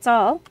 if that's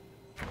all.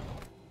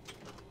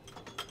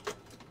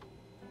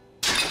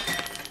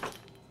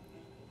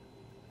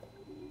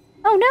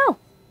 Oh no!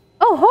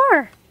 Oh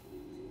horror!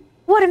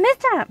 What a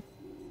mishap!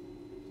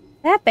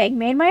 That bang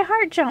made my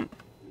heart jump.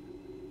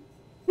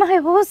 My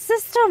whole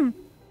system!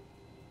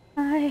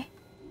 Let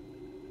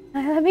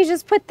me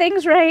just put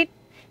things right,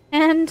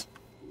 and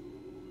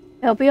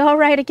they'll be all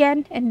right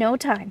again in no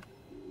time.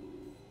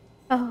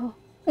 Oh,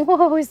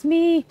 woe is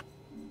me.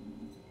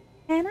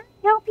 Can I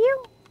help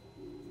you?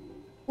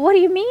 What do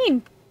you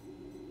mean?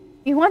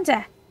 You want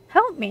to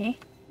help me?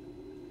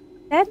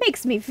 That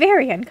makes me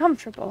very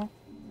uncomfortable.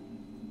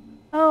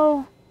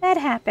 Oh, that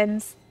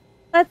happens.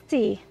 Let's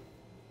see.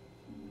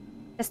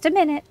 Just a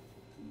minute.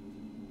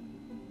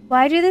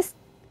 Why do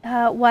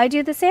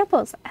the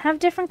samples have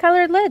different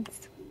colored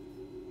lids?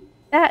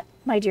 That,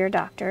 my dear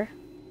doctor,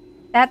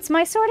 that's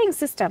my sorting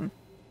system.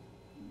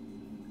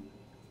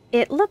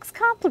 It looks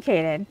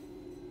complicated.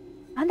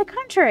 On the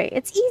contrary,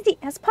 it's easy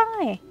as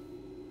pie.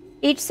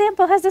 Each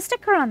sample has a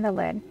sticker on the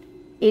lid.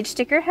 Each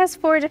sticker has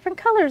 4 different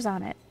colors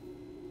on it.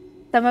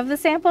 Some of the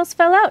samples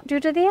fell out due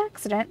to the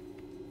accident.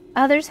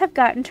 Others have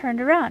gotten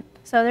turned around,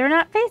 so they're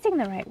not facing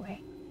the right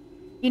way.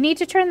 You need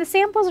to turn the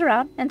samples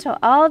around until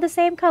all the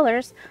same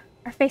colors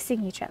are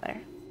facing each other.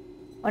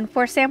 When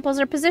 4 samples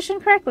are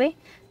positioned correctly,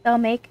 they'll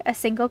make a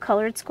single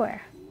colored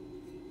square.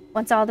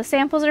 Once all the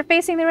samples are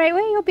facing the right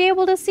way, you'll be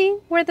able to see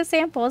where the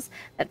samples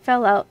that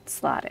fell out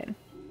slotted.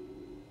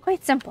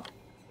 Quite simple.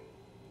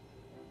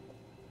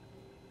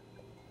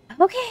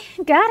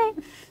 Okay, got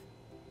it.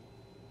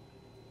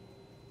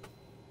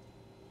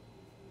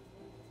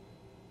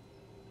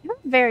 You're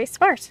very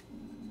smart.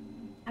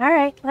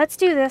 Alright, let's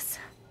do this.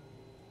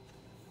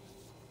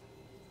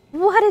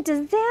 What a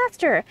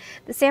disaster!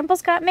 The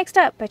samples got mixed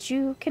up, but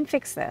you can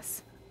fix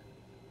this.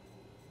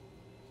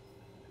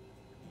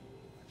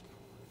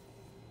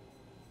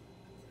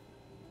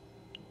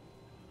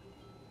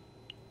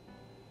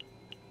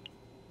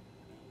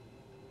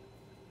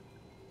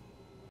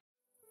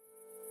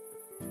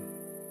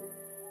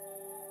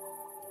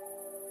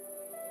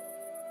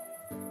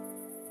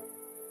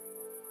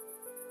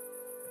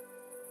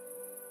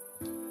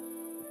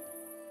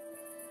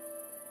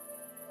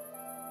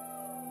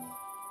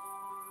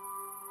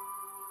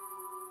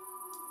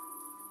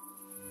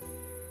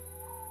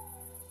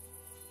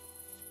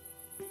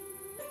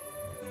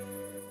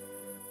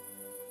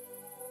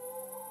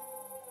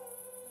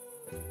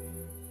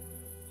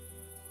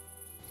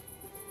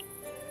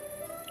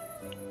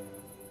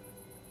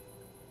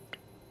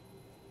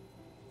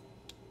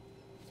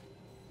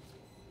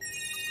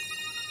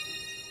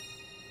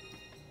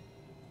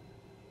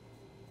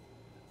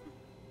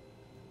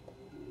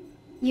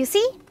 You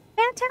see?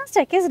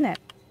 Fantastic, isn't it?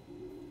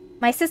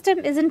 My system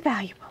is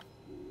invaluable.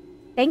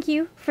 Thank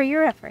you for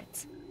your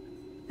efforts.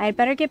 I'd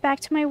better get back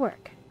to my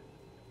work.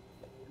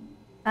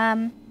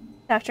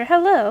 Doctor,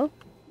 hello?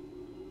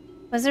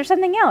 Was there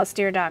something else,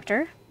 dear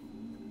doctor?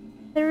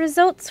 The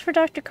results for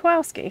Dr.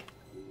 Kowalski.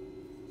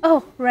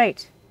 Oh,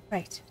 right.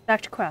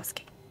 Dr.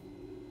 Kowalski.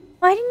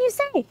 Why didn't you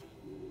say?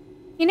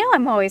 You know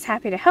I'm always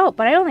happy to help,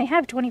 but I only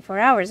have 24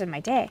 hours in my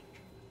day.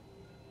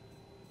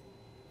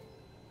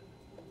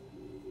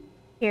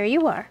 Here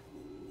you are.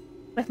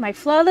 With my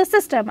flawless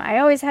system, I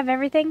always have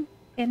everything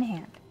in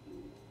hand.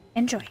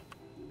 Enjoy.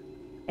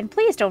 And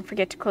please don't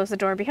forget to close the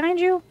door behind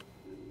you.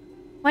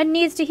 One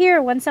needs to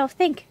hear oneself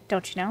think,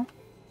 don't you know?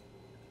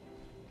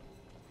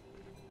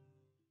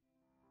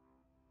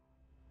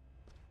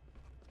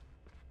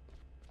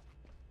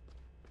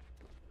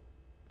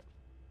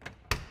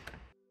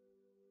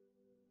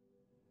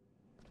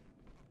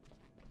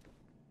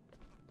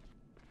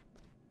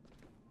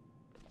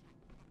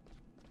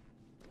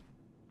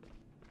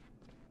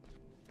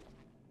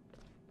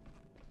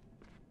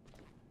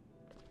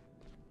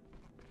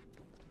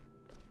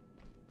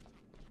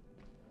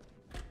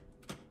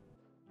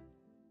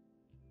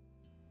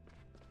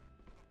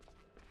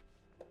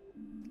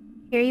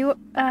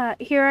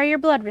 Here are your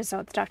blood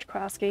results, Dr.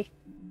 Kowalski.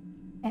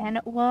 And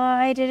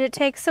why did it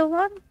take so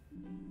long?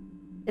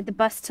 Did the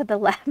bus to the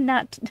lab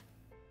not...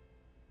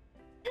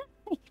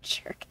 You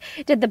jerk.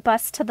 Did the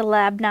bus to the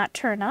lab not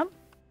turn up?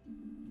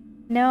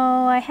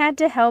 No, I had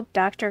to help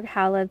Dr.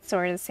 Howland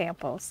sort his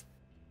samples.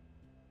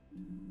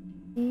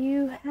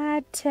 You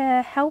had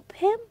to help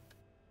him?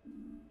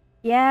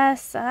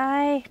 Yes,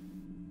 Do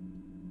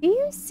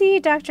you see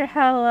Dr.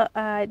 Hello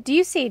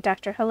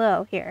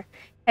here,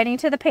 heading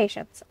to the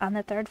patients on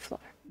the 3rd floor?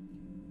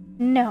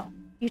 No,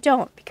 you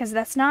don't, because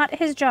that's not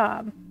his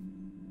job.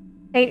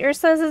 St.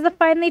 Ursula's is a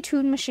finely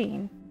tuned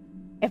machine.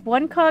 If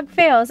one cog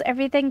fails,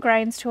 everything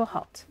grinds to a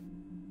halt.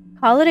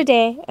 Call it a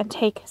day and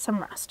take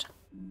some rest.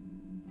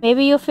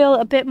 Maybe you'll feel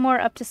a bit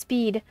more up to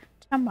speed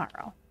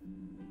tomorrow.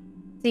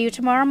 See you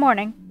tomorrow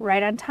morning,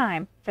 right on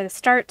time, for the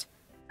start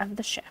of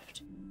the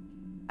shift.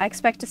 I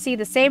expect to see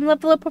the same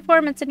level of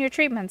performance in your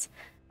treatments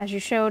as you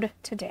showed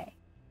today.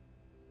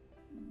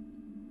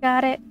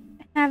 Got it.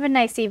 Have a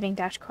nice evening,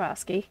 Dr.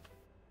 Kowalski.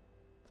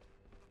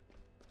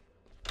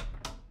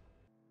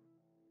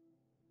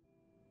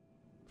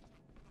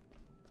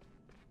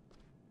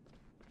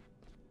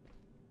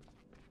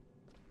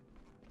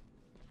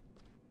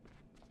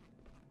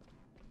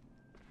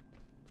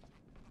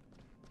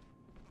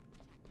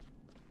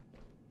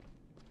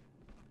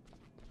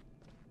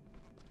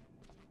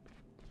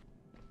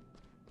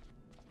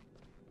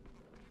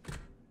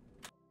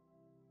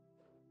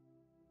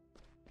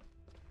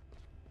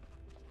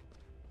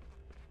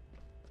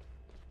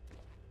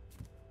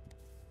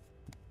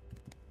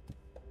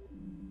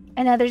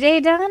 Another day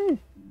done?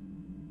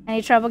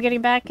 Any trouble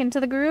getting back into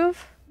the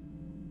groove?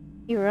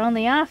 You were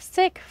only off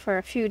sick for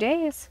a few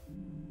days.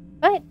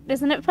 But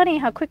isn't it funny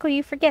how quickly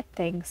you forget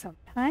things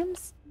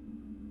sometimes?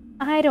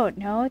 I don't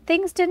know.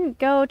 Things didn't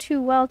go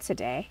too well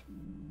today.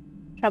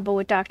 Trouble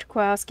with Dr.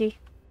 Kowalski.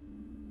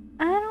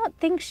 I don't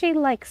think she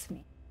likes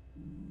me.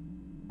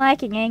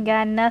 Liking ain't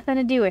got nothing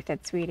to do with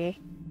it, sweetie.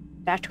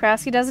 Dr.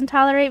 Kowalski doesn't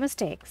tolerate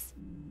mistakes.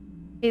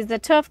 She's the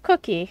tough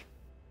cookie.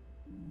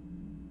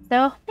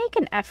 So, make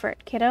an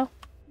effort, kiddo.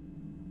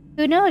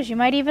 Who knows, you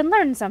might even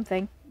learn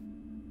something.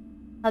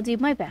 I'll do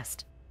my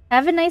best.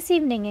 Have a nice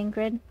evening,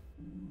 Ingrid.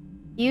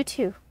 You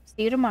too.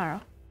 See you tomorrow.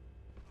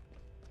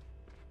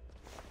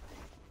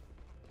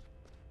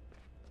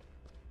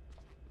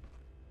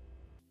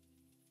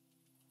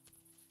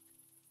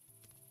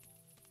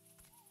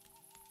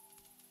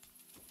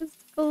 His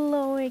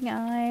glowing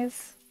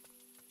eyes.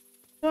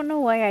 Don't know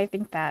why I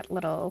think that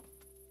little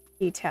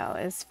detail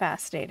is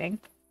fascinating.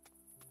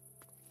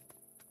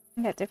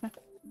 Isn't that different?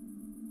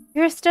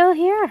 You're still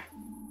here.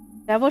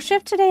 Double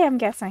shift today, I'm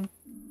guessing.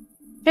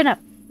 Chin up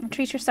and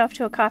treat yourself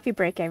to a coffee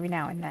break every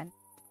now and then.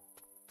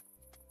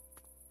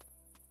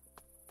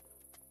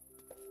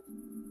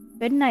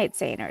 Good night,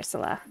 St.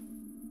 Ursula.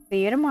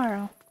 See you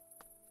tomorrow.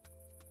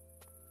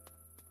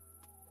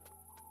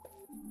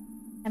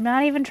 I'm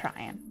not even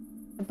trying.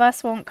 The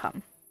bus won't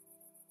come.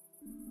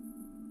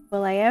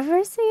 Will I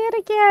ever see it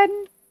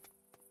again?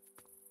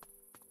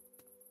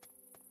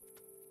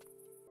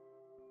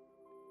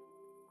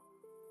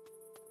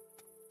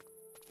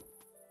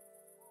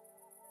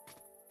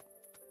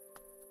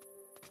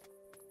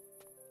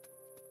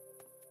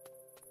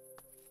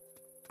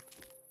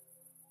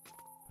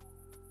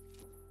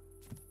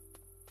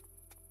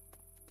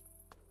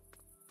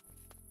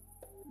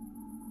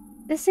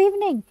 This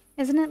evening,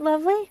 isn't it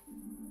lovely?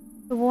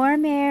 The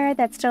warm air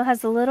that still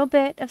has a little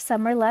bit of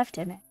summer left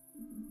in it.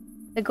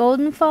 The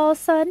golden fall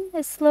sun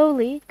is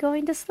slowly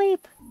going to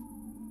sleep.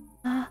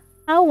 Ah,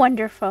 how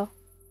wonderful.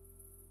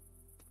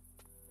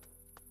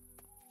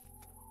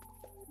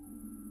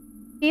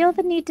 Feel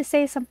the need to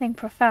say something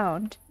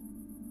profound.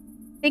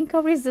 Think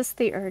I'll resist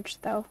the urge,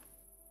 though.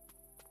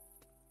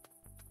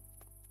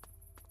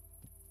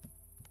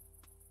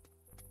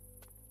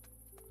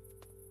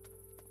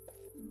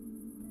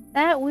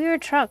 That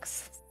weird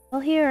truck's still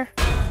here.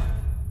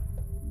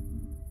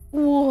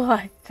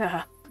 What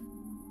the?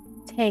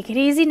 Take it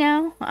easy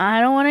now.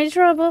 I don't want any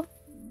trouble.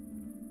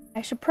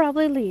 I should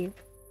probably leave.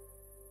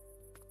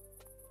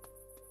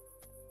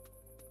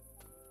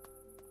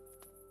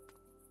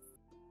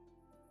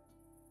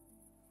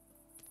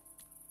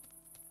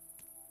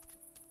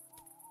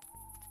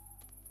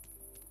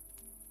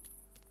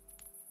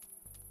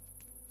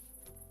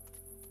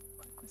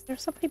 Was there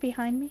somebody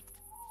behind me?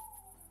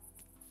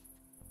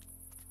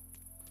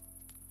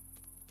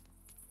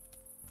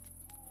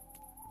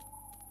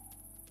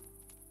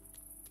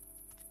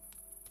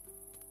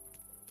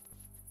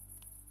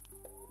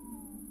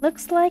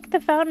 Looks like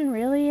the fountain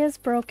really is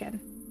broken.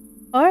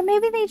 Or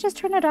maybe they just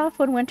turn it off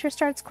when winter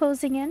starts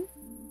closing in.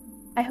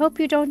 I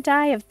hope you don't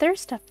die of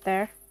thirst up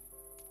there.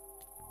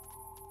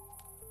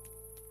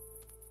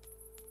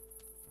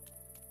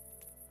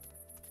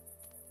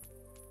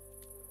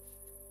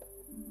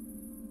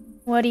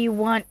 What do you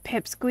want,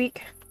 Pipsqueak?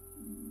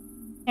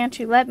 Can't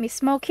you let me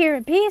smoke here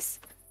in peace?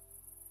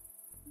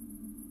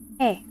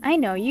 Hey, I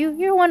know you.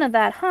 You're one of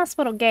that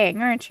hospital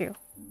gang, aren't you?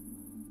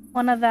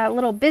 One of that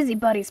little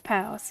busybody's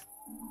pals.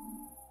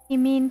 You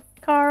mean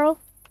Carl?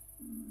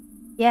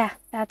 Yeah,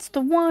 that's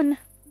the one.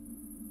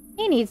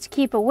 He needs to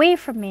keep away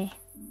from me.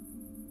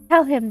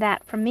 Tell him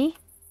that from me.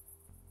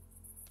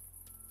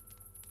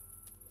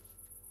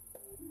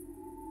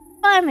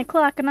 Finally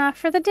clocking off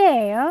for the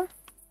day, huh?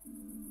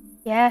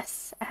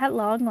 Yes, at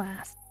long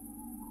last.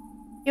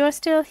 You're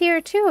still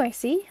here too, I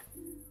see.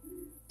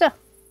 So,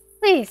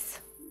 please.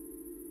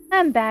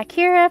 I'm back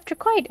here after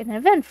quite an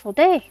eventful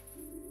day.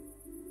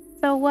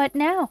 So what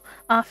now?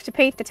 Off to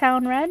paint the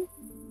town red?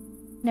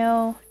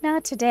 No,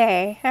 not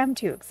today. I'm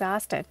too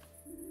exhausted.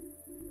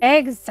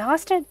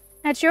 Exhausted?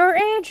 At your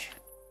age?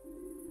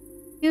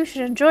 You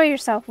should enjoy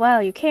yourself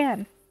while you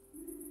can.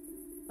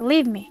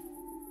 Believe me,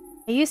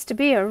 I used to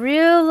be a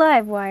real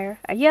live wire,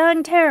 a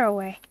young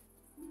tearaway.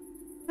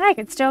 I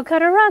could still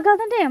cut a rug on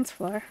the dance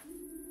floor.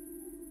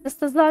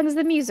 Just as long as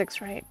the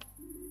music's right.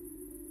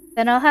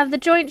 Then I'll have the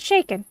joint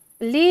shaken,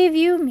 believe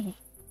you me.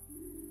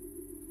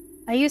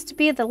 I used to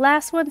be the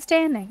last one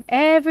standing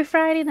every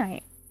Friday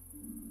night.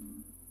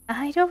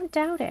 I don't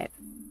doubt it,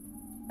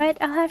 but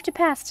I'll have to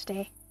pass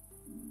today.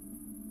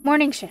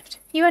 Morning shift,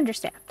 you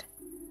understand.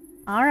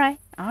 All right.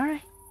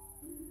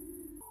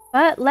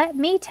 But let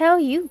me tell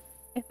you,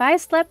 if I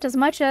slept as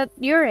much at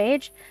your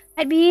age,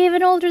 I'd be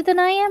even older than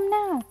I am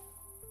now.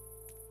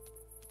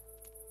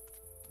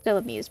 Still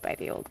amused by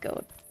the old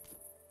goat.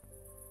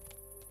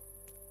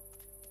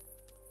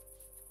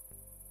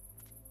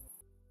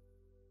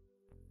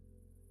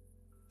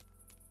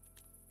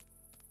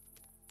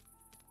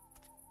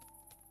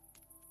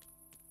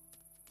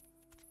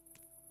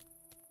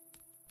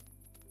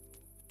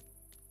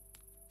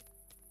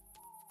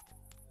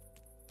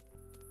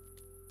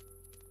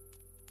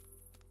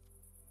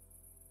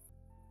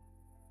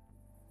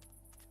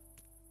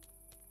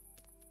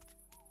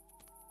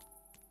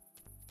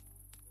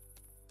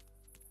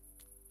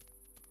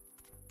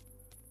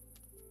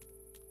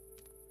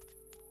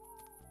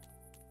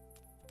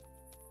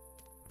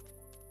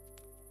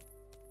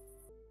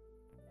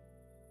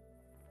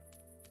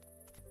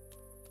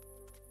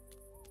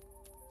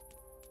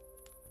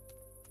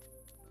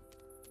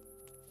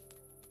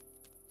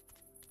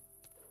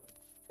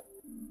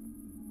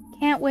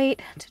 Can't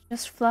wait to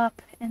just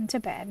flop into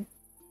bed.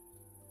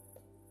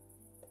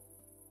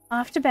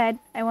 Off to bed.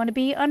 I want to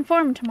be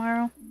unformed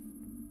tomorrow.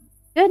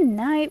 Good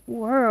night,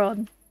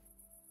 world.